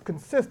 It's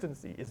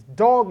consistency. It's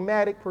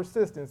dogmatic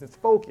persistence. It's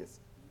focus.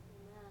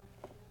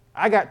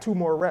 I got 2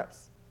 more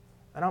reps,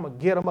 and I'm going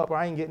to get them up or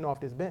I ain't getting off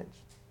this bench.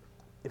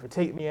 If it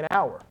takes me an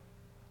hour,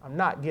 I'm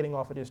not getting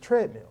off of this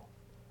treadmill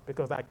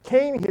because I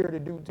came here to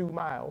do 2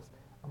 miles.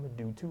 I'm going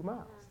to do 2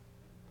 miles.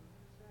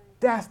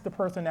 That's the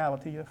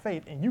personality of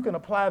faith, and you can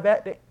apply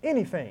that to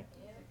anything.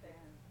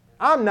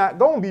 I'm not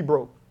going to be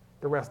broke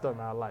the rest of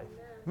my life.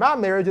 My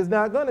marriage is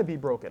not going to be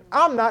broken.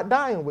 I'm not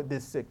dying with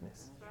this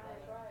sickness.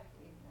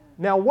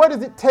 Now, what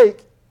does it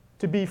take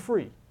to be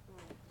free?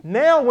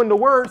 Now, when the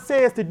word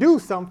says to do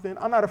something,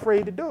 I'm not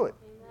afraid to do it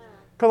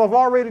because I've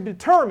already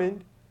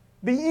determined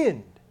the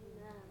end.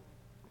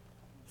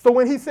 So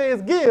when he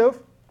says give,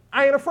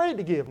 I ain't afraid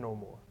to give no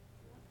more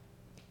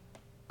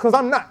because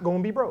I'm not going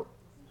to be broke.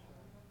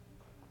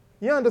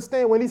 You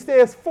understand? When he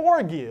says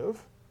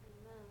forgive,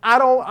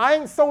 I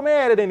ain't so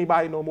mad at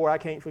anybody no more I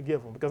can't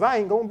forgive them because I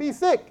ain't going to be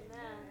sick.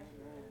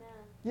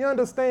 You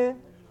understand?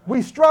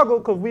 We struggle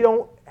because we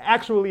don't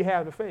actually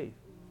have the faith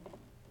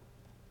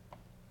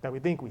that we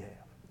think we have.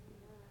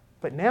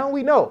 But now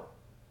we know,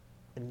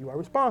 and you are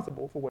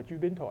responsible for what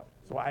you've been taught.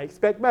 So I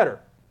expect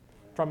better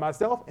from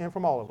myself and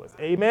from all of us.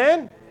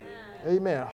 Amen? Amen.